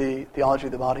on the theology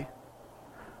of the body?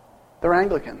 They're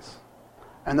Anglicans.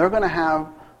 And they're going to have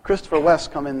Christopher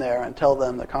West come in there and tell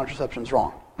them that contraception's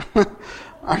wrong.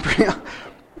 I'm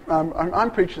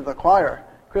preaching to the choir.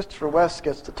 Christopher West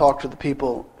gets to talk to the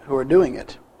people who are doing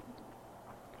it.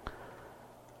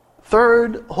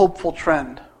 Third hopeful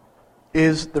trend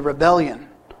is the rebellion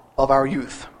of our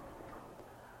youth.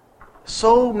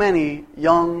 So many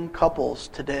young couples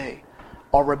today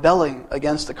are rebelling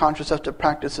against the contraceptive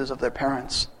practices of their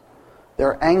parents.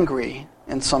 They're angry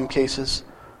in some cases,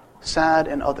 sad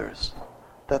in others,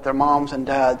 that their moms and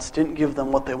dads didn't give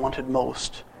them what they wanted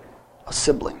most, a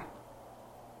sibling.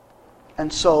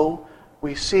 And so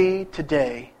we see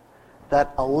today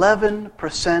that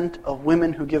 11% of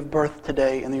women who give birth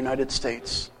today in the United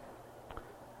States,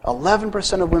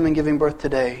 11% of women giving birth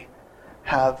today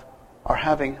are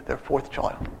having their fourth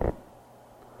child.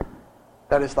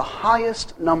 That is the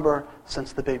highest number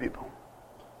since the baby boom.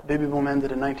 The baby boom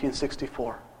ended in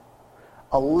 1964.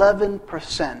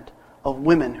 11% of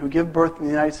women who give birth in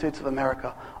the United States of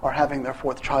America are having their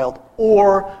fourth child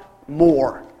or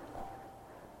more.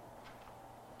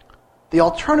 The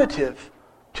alternative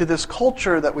to this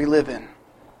culture that we live in,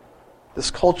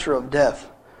 this culture of death,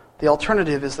 the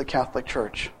alternative is the Catholic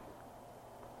Church.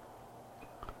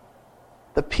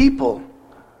 The people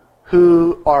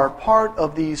who are part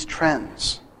of these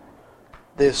trends,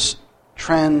 this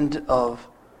trend of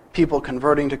people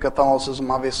converting to Catholicism,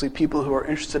 obviously people who are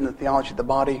interested in the theology of the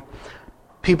body,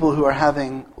 people who are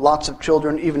having lots of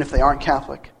children, even if they aren't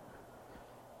Catholic.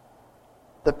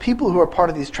 The people who are part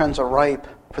of these trends are ripe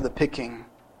for the picking,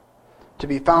 to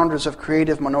be founders of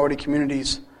creative minority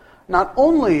communities, not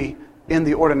only in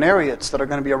the ordinariates that are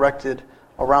going to be erected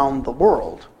around the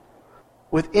world,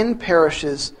 within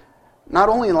parishes not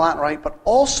only in the Latin Rite, but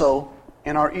also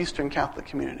in our Eastern Catholic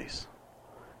communities.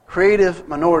 Creative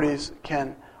minorities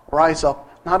can rise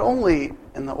up not only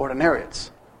in the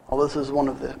ordinariates, although this is one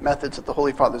of the methods that the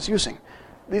Holy Father is using.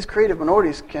 These creative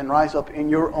minorities can rise up in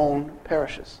your own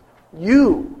parishes.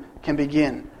 You can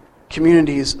begin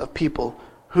communities of people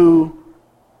who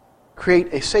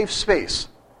create a safe space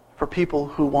for people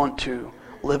who want to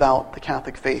live out the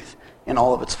Catholic faith in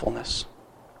all of its fullness.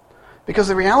 Because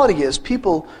the reality is,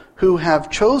 people who have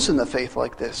chosen the faith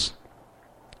like this,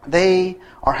 they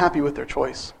are happy with their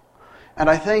choice. And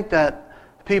I think that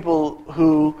people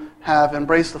who have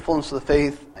embraced the fullness of the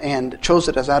faith and chose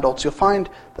it as adults, you'll find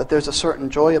that there's a certain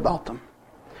joy about them.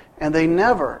 And they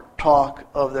never talk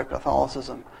of their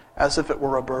Catholicism as if it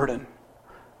were a burden.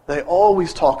 They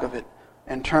always talk of it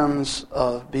in terms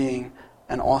of being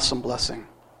an awesome blessing.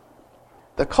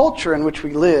 The culture in which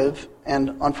we live,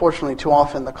 and unfortunately too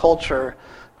often the culture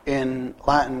in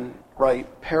Latin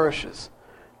Rite parishes,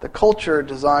 the culture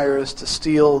desires to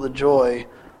steal the joy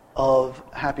of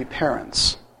happy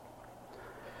parents.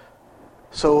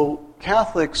 So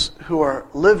Catholics who are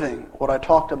living what I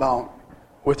talked about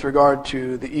with regard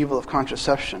to the evil of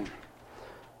contraception,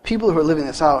 people who are living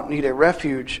this out need a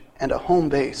refuge and a home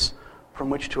base from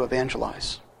which to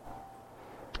evangelize.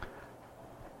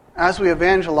 As we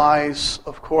evangelize,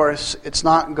 of course, it's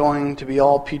not going to be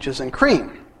all peaches and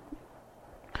cream.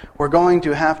 We're going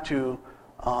to have to,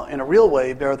 in a real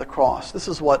way, bear the cross. This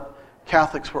is what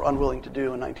Catholics were unwilling to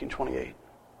do in 1928.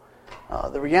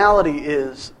 The reality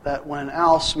is that when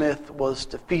Al Smith was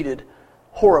defeated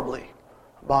horribly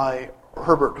by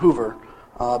Herbert Hoover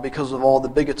because of all the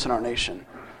bigots in our nation,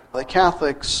 the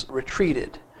Catholics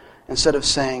retreated instead of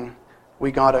saying,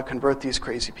 we got to convert these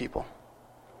crazy people.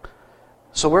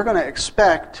 So we're going to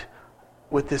expect,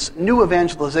 with this new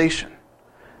evangelization,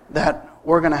 that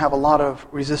we're going to have a lot of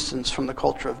resistance from the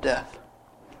culture of death.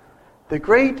 The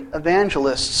great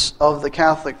evangelists of the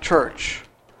Catholic Church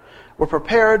were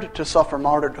prepared to suffer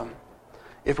martyrdom.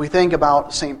 If we think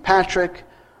about St. Patrick,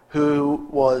 who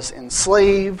was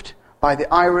enslaved by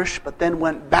the Irish, but then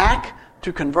went back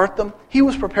to convert them, he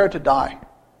was prepared to die.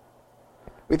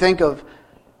 We think of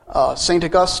St.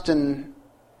 Augustine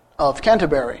of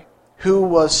Canterbury, who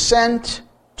was sent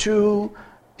to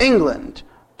England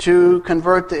to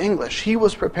convert the English. He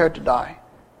was prepared to die.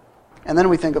 And then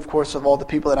we think, of course, of all the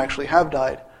people that actually have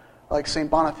died, like St.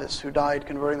 Boniface, who died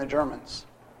converting the Germans.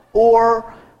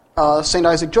 Or St.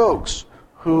 Isaac Jogues,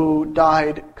 who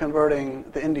died converting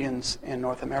the Indians in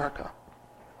North America.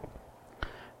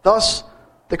 Thus,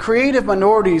 the creative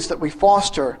minorities that we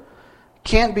foster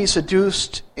can't be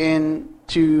seduced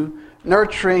into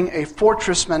nurturing a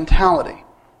fortress mentality.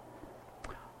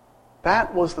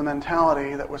 That was the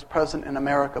mentality that was present in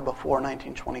America before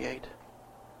 1928.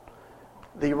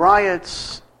 The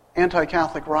riots,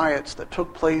 anti-Catholic riots that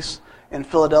took place in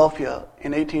Philadelphia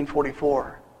in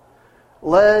 1844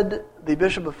 led the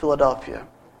Bishop of Philadelphia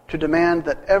to demand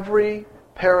that every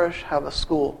parish have a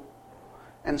school.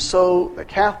 And so the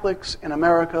Catholics in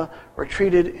America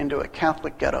retreated into a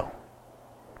Catholic ghetto.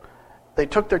 They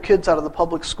took their kids out of the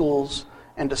public schools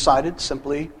and decided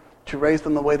simply to raise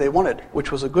them the way they wanted,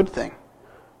 which was a good thing.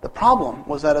 The problem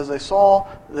was that as they saw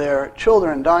their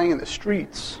children dying in the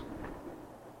streets,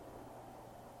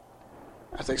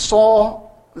 as they saw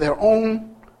their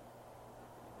own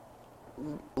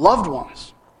loved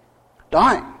ones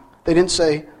dying, they didn't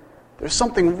say, there's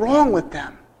something wrong with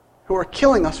them who are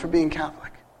killing us for being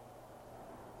Catholic.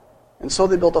 And so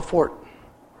they built a fort.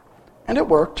 And it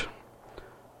worked. It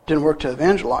didn't work to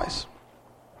evangelize,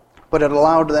 but it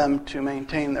allowed them to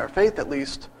maintain their faith at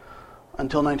least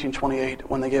until 1928,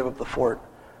 when they gave up the fort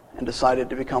and decided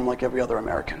to become like every other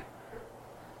American.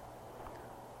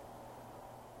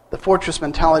 The fortress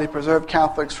mentality preserved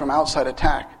Catholics from outside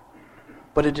attack,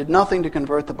 but it did nothing to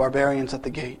convert the barbarians at the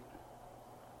gate.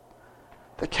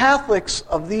 The Catholics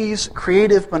of these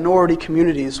creative minority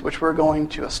communities, which we're going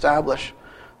to establish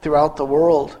throughout the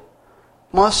world,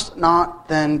 must not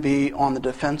then be on the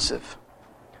defensive.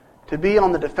 To be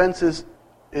on the defensive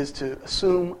is to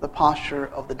assume the posture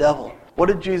of the devil. What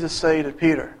did Jesus say to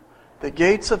Peter? The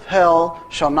gates of hell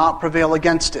shall not prevail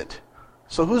against it.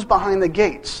 So who's behind the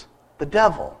gates? The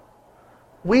devil.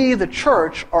 We, the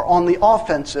church, are on the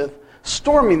offensive,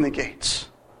 storming the gates.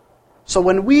 So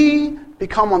when we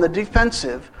become on the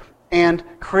defensive and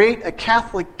create a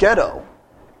Catholic ghetto,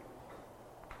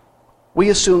 we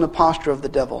assume the posture of the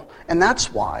devil. And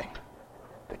that's why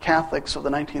the Catholics of the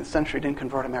 19th century didn't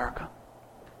convert America.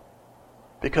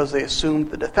 Because they assumed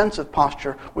the defensive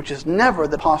posture, which is never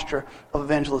the posture of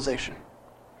evangelization.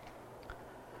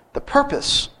 The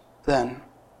purpose, then,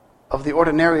 of the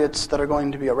ordinariates that are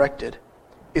going to be erected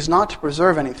is not to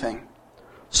preserve anything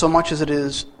so much as it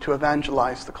is to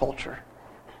evangelize the culture.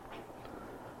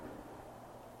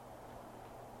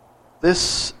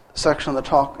 This section of the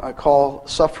talk I call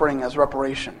Suffering as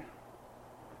Reparation.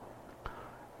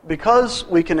 Because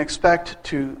we can expect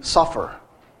to suffer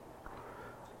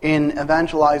in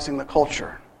evangelizing the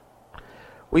culture,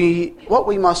 what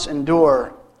we must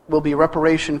endure will be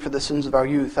reparation for the sins of our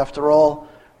youth. After all,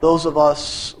 those of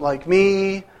us like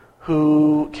me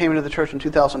who came into the church in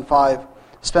 2005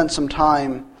 spent some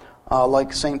time,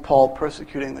 like St. Paul,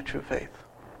 persecuting the true faith.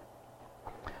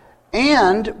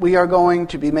 And we are going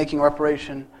to be making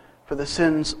reparation for the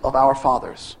sins of our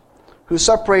fathers, who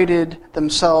separated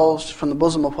themselves from the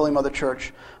bosom of Holy Mother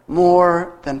Church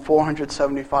more than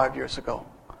 475 years ago.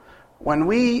 When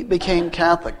we became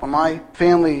Catholic, when my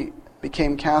family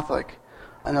became Catholic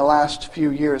in the last few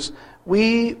years,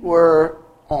 we were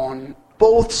on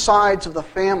both sides of the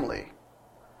family.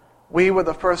 We were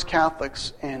the first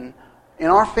Catholics in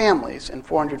our families in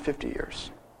 450 years.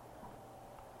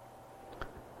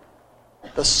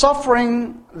 The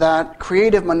suffering that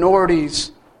creative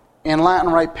minorities in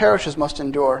Latin Rite parishes must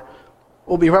endure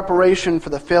will be reparation for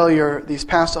the failure these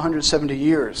past 170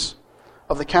 years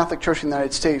of the Catholic Church in the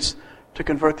United States to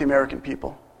convert the American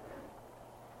people.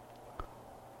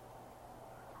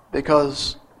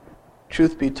 Because,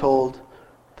 truth be told,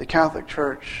 the Catholic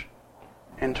Church,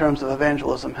 in terms of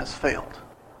evangelism, has failed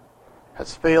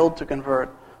to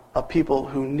convert a people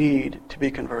who need to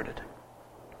be converted.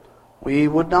 We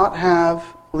would not have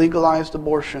legalized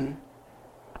abortion.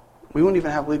 We wouldn't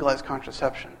even have legalized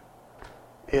contraception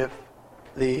if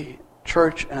the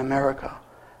church in America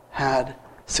had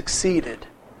succeeded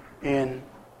in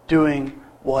doing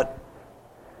what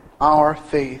our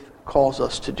faith calls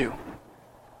us to do.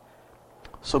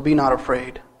 So be not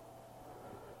afraid.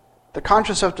 The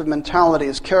contraceptive mentality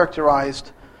is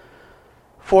characterized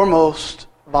foremost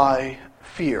by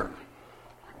fear.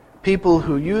 People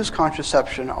who use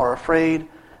contraception are afraid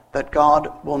that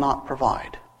God will not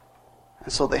provide.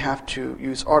 And so they have to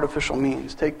use artificial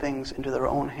means, take things into their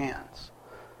own hands.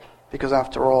 Because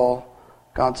after all,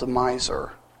 God's a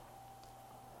miser.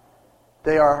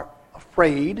 They are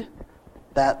afraid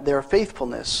that their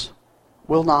faithfulness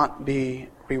will not be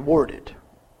rewarded.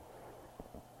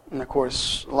 And of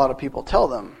course, a lot of people tell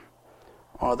them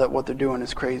that what they're doing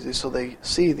is crazy, so they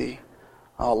see the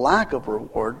lack of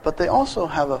reward, but they also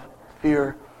have a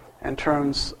fear in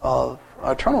terms of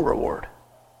eternal reward.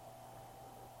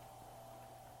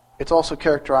 It's also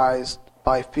characterized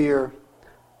by fear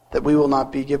that we will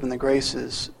not be given the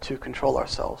graces to control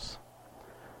ourselves.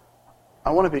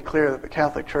 I want to be clear that the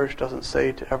Catholic Church doesn't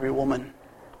say to every woman,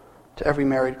 to every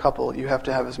married couple, you have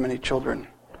to have as many children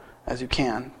as you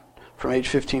can from age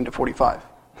 15 to 45.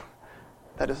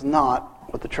 That is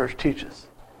not what the Church teaches.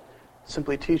 It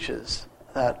simply teaches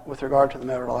that with regard to the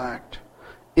marital act,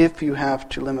 if you have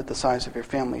to limit the size of your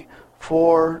family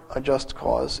for a just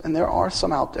cause, and there are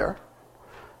some out there,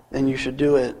 then you should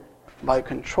do it by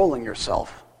controlling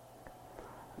yourself,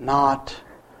 not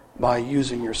by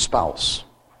using your spouse.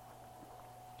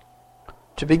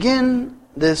 To begin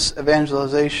this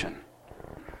evangelization,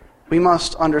 we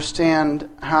must understand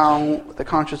how the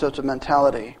contraceptive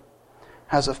mentality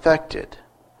has affected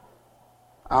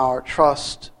our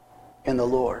trust in the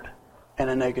Lord in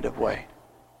a negative way.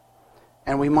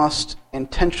 And we must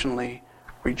intentionally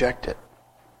reject it.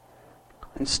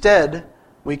 Instead,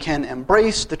 we can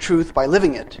embrace the truth by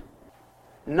living it.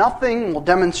 Nothing will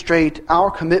demonstrate our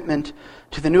commitment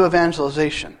to the new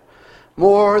evangelization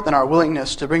more than our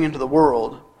willingness to bring into the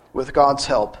world, with God's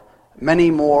help,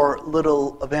 many more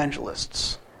little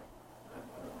evangelists.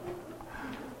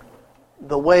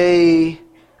 The way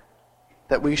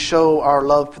that we show our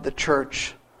love for the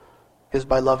church is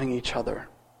by loving each other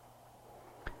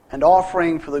and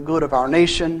offering for the good of our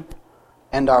nation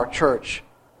and our church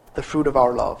the fruit of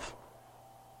our love.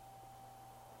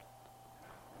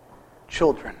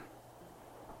 Children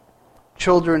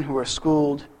who are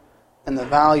schooled in the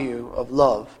value of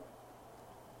love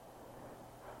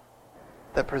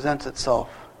that presents itself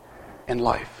in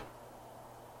life.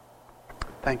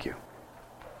 Thank you.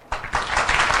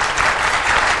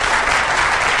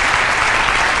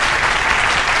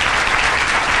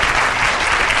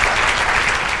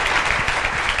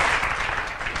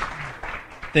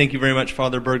 Thank you very much,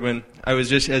 Father Bergman. I was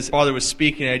just, as Father was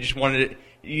speaking, I just wanted to,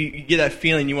 you get that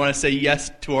feeling you want to say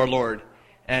yes to our Lord.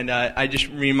 And I just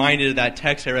reminded of that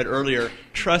text I read earlier.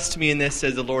 Trust me in this,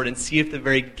 says the Lord, and see if the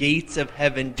very gates of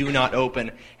heaven do not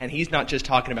open. And he's not just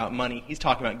talking about money. He's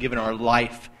talking about giving our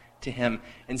life to him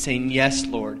and saying, yes,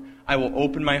 Lord, I will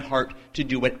open my heart to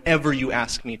do whatever you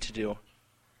ask me to do,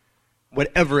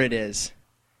 whatever it is.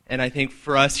 And I think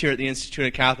for us here at the Institute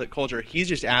of Catholic Culture, he's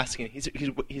just asking,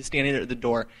 he's standing there at the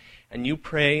door, and you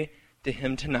pray to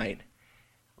him tonight,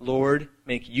 Lord,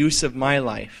 make use of my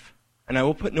life, and I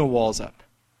will put no walls up.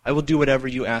 I will do whatever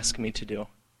you ask me to do.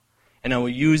 And I will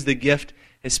use the gift,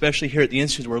 especially here at the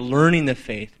Institute, we're learning the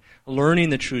faith, learning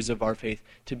the truths of our faith,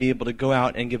 to be able to go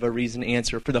out and give a reasoned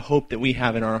answer for the hope that we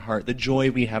have in our heart, the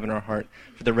joy we have in our heart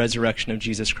for the resurrection of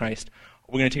Jesus Christ.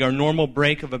 We're going to take our normal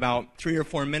break of about 3 or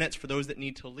 4 minutes for those that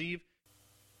need to leave.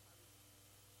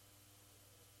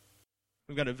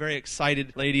 We've got a very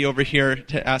excited lady over here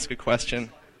to ask a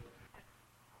question.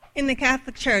 In the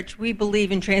Catholic Church, we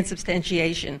believe in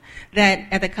transubstantiation, that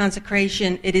at the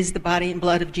consecration, it is the body and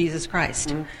blood of Jesus Christ.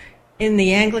 Mm-hmm. In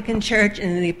the Anglican Church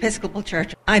and in the Episcopal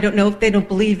Church, I don't know if they don't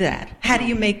believe that. How do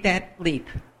you make that leap?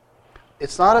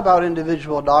 It's not about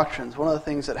individual doctrines. One of the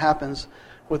things that happens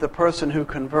with a person who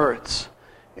converts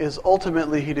is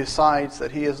ultimately he decides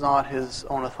that he is not his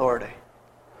own authority.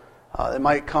 It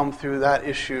might come through that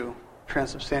issue,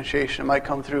 transubstantiation. It might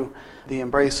come through the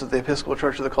embrace of the Episcopal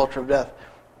Church of the culture of death.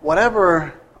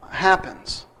 Whatever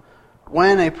happens,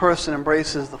 when a person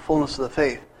embraces the fullness of the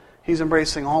faith, he's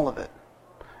embracing all of it.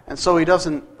 And so he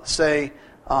doesn't say,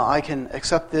 I can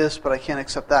accept this, but I can't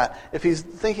accept that. If he's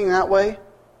thinking that way,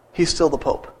 he's still the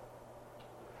Pope.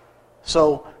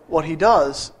 So what he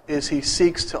does is he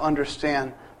seeks to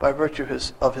understand by virtue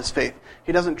of his faith.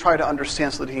 He doesn't try to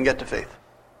understand so that he can get to faith.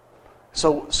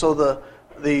 So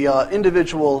the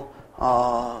individual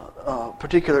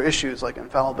particular issues like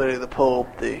infallibility of the Pope,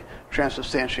 the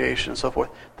transubstantiation, and so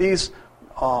forth, these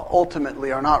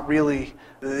ultimately are not really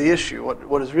the issue.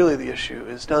 What is really the issue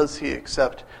is, does he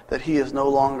accept that he is no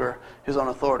longer his own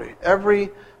authority? Every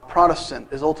Protestant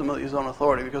is ultimately his own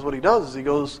authority, because what he does is he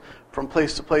goes from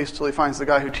place to place till he finds the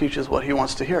guy who teaches what he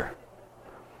wants to hear.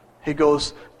 He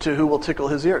goes to who will tickle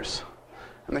his ears.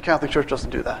 And the Catholic Church doesn't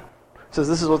do that. It says,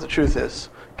 this is what the truth is.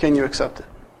 Can you accept it?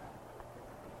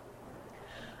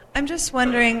 I'm just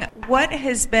wondering, what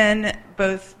has been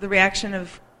both the reaction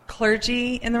of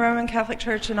clergy in the Roman Catholic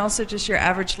Church and also just your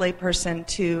average layperson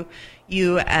to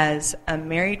you as a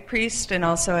married priest and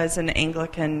also as an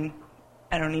Anglican,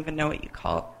 I don't even know what you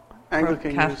call it,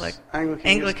 Anglican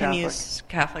use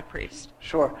Catholic priest?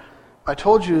 Sure. I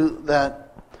told you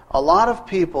that a lot of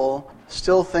people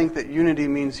still think that unity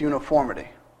means uniformity,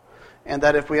 and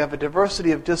that if we have a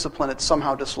diversity of discipline, it's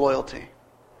somehow disloyalty.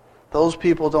 Those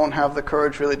people don't have the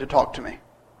courage really to talk to me.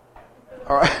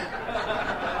 All right?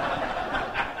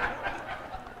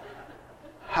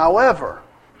 However,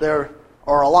 there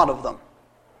are a lot of them.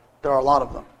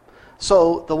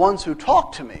 So the ones who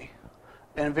talk to me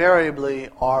invariably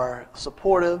are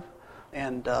supportive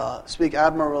and speak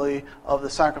admirably of the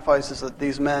sacrifices that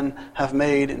these men have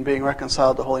made in being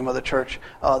reconciled to Holy Mother Church.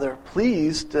 They're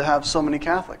pleased to have so many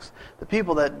Catholics. The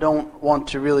people that don't want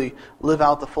to really live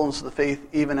out the fullness of the faith,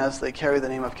 even as they carry the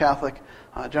name of Catholic,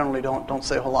 generally don't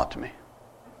say a whole lot to me.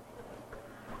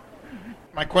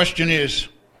 My question is,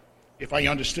 if I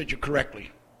understood you correctly,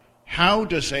 how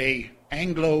does a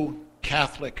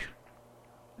Anglo-Catholic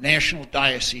national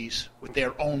diocese with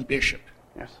their own bishop,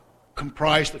 yes,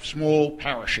 comprised of small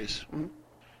parishes,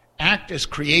 act as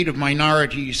creative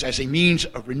minorities as a means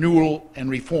of renewal and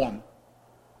reform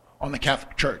on the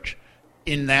Catholic Church,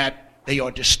 in that they are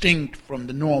distinct from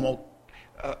the normal?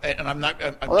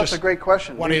 That's a great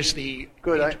question. What is the...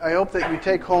 Good. I hope that you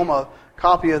take home a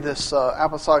copy of this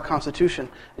Apostolic Constitution.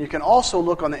 You can also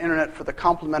look on the internet for the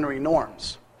complementary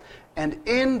norms. And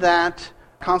in that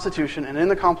Constitution and in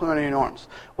the complementary norms,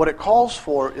 what it calls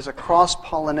for is a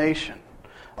cross-pollination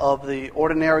of the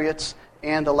ordinariates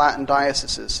and the Latin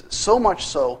dioceses. So much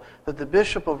so that the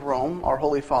Bishop of Rome, our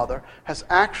Holy Father, has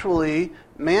actually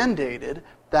mandated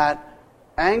that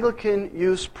Anglican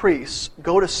use priests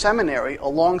go to seminary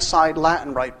alongside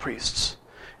Latin Rite priests.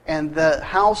 And the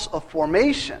house of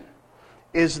formation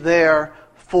is there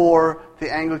for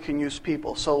the Anglican use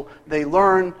people. So they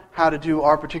learn how to do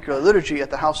our particular liturgy at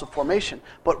the house of formation.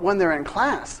 But when they're in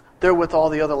class, they're with all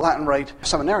the other Latin Rite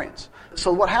seminarians.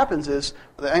 So what happens is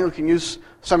the Anglican use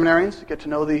seminarians get to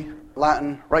know the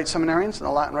Latin Rite seminarians, and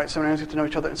the Latin Rite seminarians get to know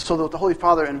each other. And so what the Holy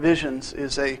Father envisions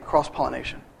is a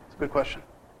cross-pollination. It's a good question.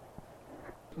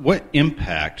 What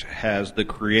impact has the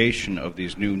creation of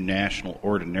these new national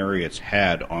ordinariates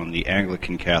had on the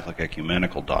Anglican Catholic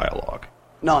ecumenical dialogue?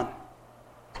 None.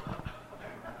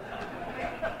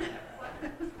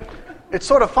 It's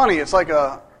sort of funny. It's like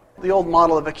the old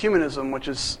model of ecumenism, which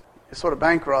is sort of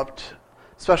bankrupt,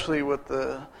 especially with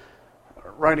the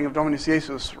writing of Dominus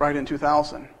Jesus right in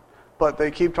 2000. but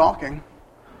they keep talking.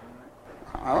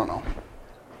 I don't know.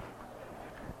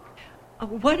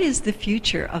 What is the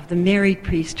future of the married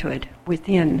priesthood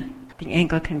within the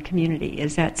Anglican community?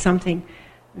 Is that something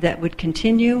that would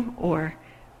continue, or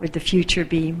would the future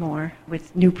be more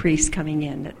with new priests coming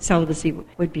in, that celibacy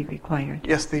would be required?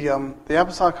 Yes, the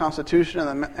Apostolic Constitution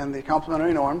and the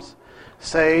complementary norms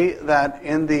say that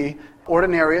in the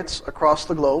ordinariates across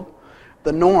the globe,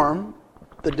 the norm,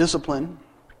 the discipline,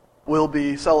 will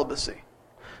be celibacy.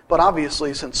 But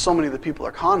obviously, since so many of the people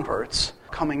are converts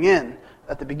coming in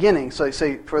at the beginning, so they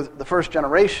say for the first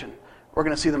generation, we're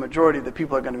going to see the majority of the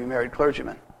people are going to be married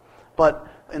clergymen. But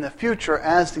in the future,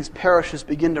 as these parishes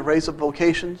begin to raise up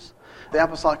vocations, the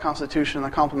Apostolic Constitution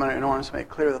and the complementary norms make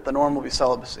clear that the norm will be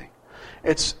celibacy.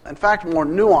 It's, in fact, more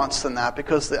nuanced than that,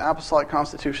 because the Apostolic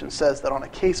Constitution says that on a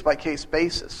case-by-case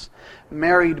basis,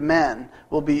 married men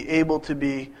will be able to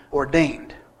be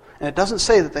ordained. And it doesn't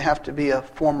say that they have to be a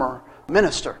former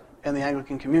minister in the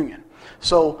Anglican Communion.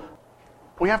 So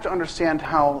we have to understand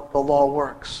how the law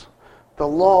works. The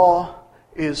law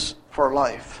is for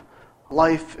life.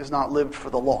 Life is not lived for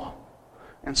the law.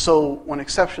 And so when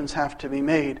exceptions have to be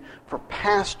made for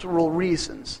pastoral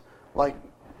reasons, like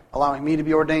allowing me to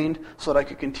be ordained so that I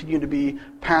could continue to be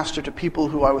pastor to people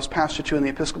who I was pastor to in the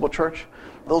Episcopal Church,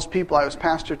 those people I was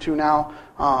pastor to now,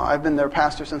 I've been their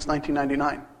pastor since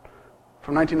 1999.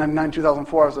 From 1999 to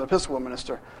 2004, I was an Episcopal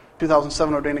minister.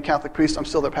 2007, ordained a Catholic priest, I'm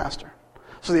still their pastor.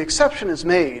 So the exception is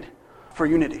made for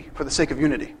unity, for the sake of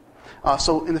unity.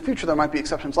 So in the future there might be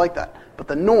exceptions like that, but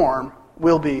the norm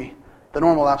will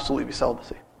absolutely be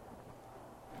celibacy.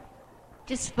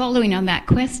 Just following on that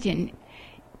question,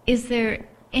 is there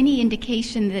any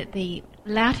indication that the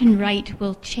Latin Rite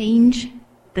will change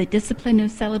the discipline of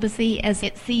celibacy as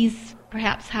it sees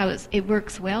perhaps how it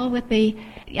works well with the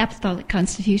Apostolic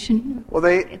Constitution? Well,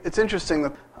 it's interesting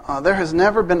that there has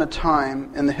never been a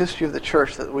time in the history of the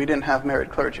Church that we didn't have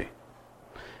married clergy.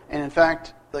 And in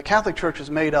fact, the Catholic Church is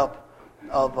made up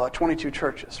of 22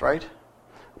 churches, right?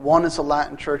 One is a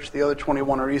Latin church, the other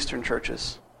 21 are Eastern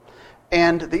churches.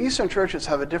 And the Eastern churches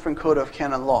have a different code of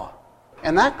canon law.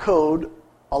 And that code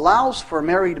allows for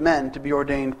married men to be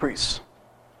ordained priests.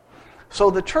 So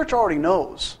the Church already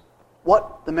knows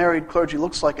what the married clergy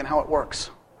looks like and how it works.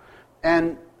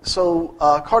 And so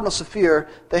Cardinal Sophia,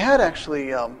 they had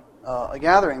actually a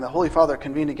gathering, the Holy Father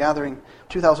convened a gathering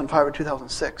 2005 or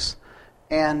 2006.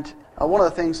 And one of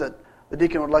the things that the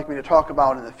deacon would like me to talk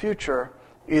about in the future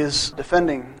is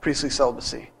defending priestly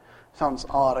celibacy. Sounds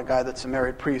odd, a guy that's a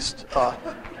married priest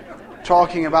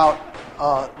talking about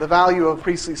the value of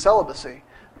priestly celibacy.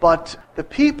 But the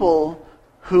people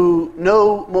who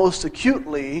know most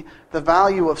acutely the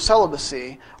value of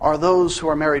celibacy are those who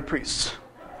are married priests.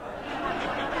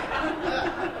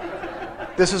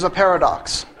 This is a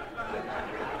paradox.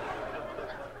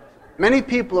 Many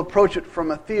people approach it from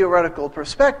a theoretical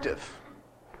perspective.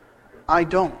 I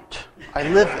don't. I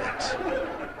live it.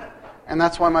 And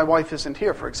that's why my wife isn't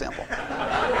here, for example.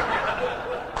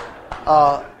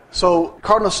 So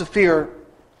Cardinal Sophia,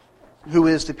 who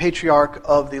is the patriarch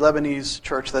of the Lebanese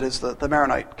church, that is the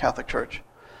Maronite Catholic Church,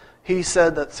 he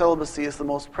said that celibacy is the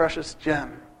most precious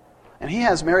gem. And he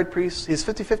has married priests. He's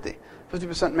 50-50.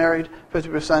 50% married,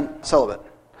 50% celibate.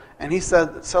 And he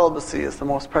said that celibacy is the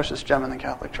most precious gem in the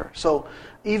Catholic Church. So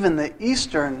even the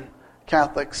Eastern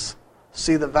Catholics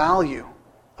see the value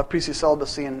of priestly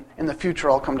celibacy, and in the future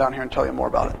I'll come down here and tell you more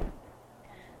about it.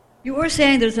 You were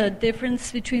saying there's a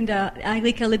difference between the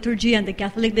Anglican liturgy and the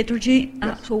Catholic liturgy.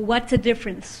 Yes. So what's the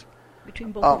difference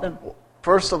between both of them?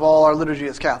 First of all, our liturgy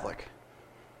is Catholic.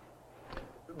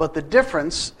 But the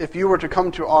difference, if you were to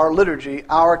come to our liturgy,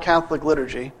 our Catholic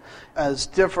liturgy, as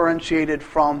differentiated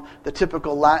from the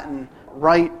typical Latin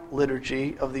Rite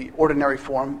liturgy of the ordinary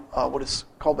form, what is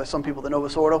called by some people the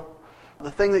Novus Ordo,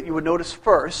 the thing that you would notice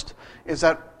first is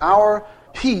that our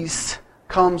peace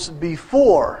comes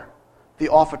before the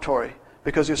offertory,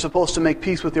 because you're supposed to make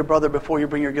peace with your brother before you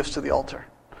bring your gifts to the altar.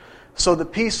 So the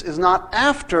peace is not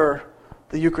after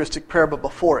the Eucharistic prayer, but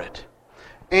before it.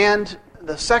 And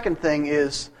the second thing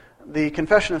is the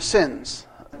confession of sins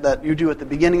that you do at the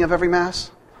beginning of every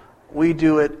Mass. We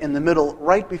do it in the middle,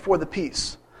 right before the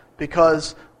peace,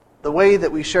 because the way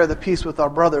that we share the peace with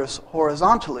our brothers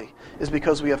horizontally is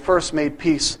because we have first made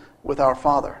peace with our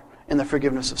Father in the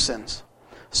forgiveness of sins.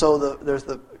 So there's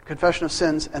the confession of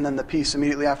sins and then the peace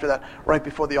immediately after that, right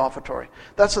before the offertory.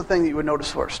 That's the thing that you would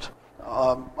notice first.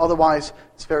 Otherwise,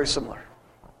 it's very similar.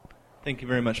 Thank you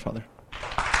very much, Father.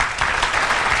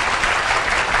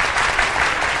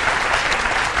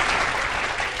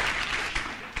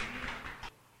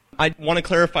 I want to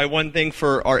clarify one thing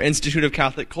for our Institute of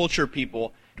Catholic Culture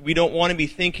people. We don't want to be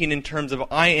thinking in terms of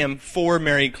I am for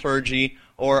married clergy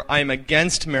or I am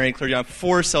against married clergy. I'm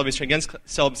for celibacy, against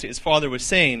celibacy. As Father was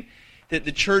saying, that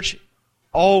the church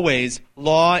always,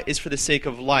 law is for the sake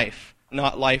of life,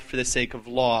 not life for the sake of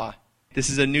law. This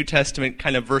is a New Testament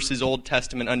kind of versus Old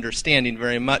Testament understanding,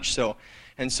 very much so.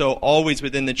 And so always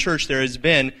within the church there has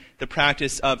been the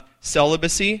practice of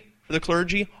celibacy for the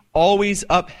clergy, always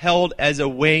upheld as a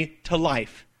way to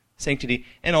life, sanctity,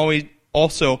 and always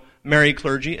also married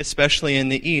clergy, especially in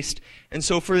the East. And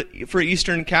so for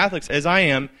Eastern Catholics, as I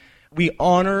am, we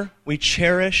honor, we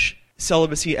cherish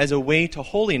celibacy as a way to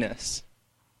holiness.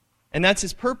 And that's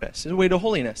his purpose, is a way to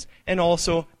holiness. And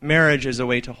also marriage is a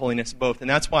way to holiness, both. And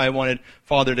that's why I wanted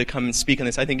Father to come and speak on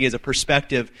this. I think he has a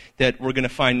perspective that we're going to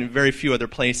find in very few other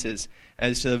places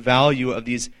as to the value of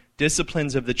these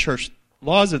disciplines of the church,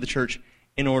 laws of the church,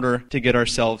 in order to get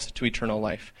ourselves to eternal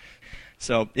life.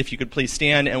 So if you could please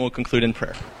stand, and we'll conclude in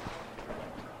prayer.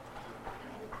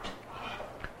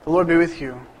 The Lord be with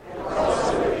you.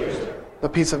 The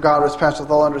peace of God which passeth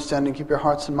all understanding, keep your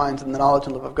hearts and minds in the knowledge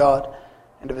and love of God,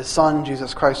 and of his Son,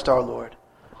 Jesus Christ our Lord.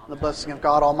 And the blessing of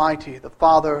God Almighty, the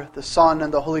Father, the Son,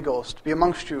 and the Holy Ghost be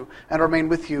amongst you and remain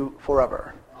with you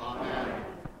forever. Amen.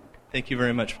 Thank you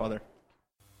very much, Father.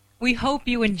 We hope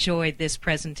you enjoyed this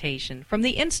presentation from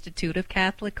the Institute of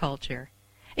Catholic Culture.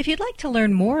 If you'd like to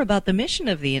learn more about the mission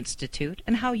of the Institute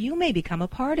and how you may become a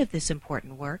part of this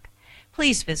important work,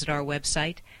 please visit our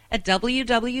website at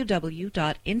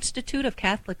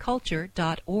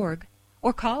www.instituteofcatholicculture.org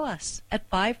or call us at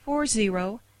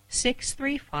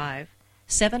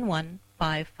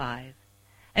 540-635-7155.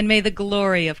 And may the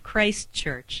glory of Christ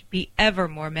Church be ever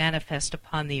more manifest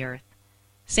upon the earth.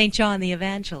 St. John the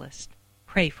Evangelist,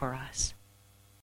 pray for us.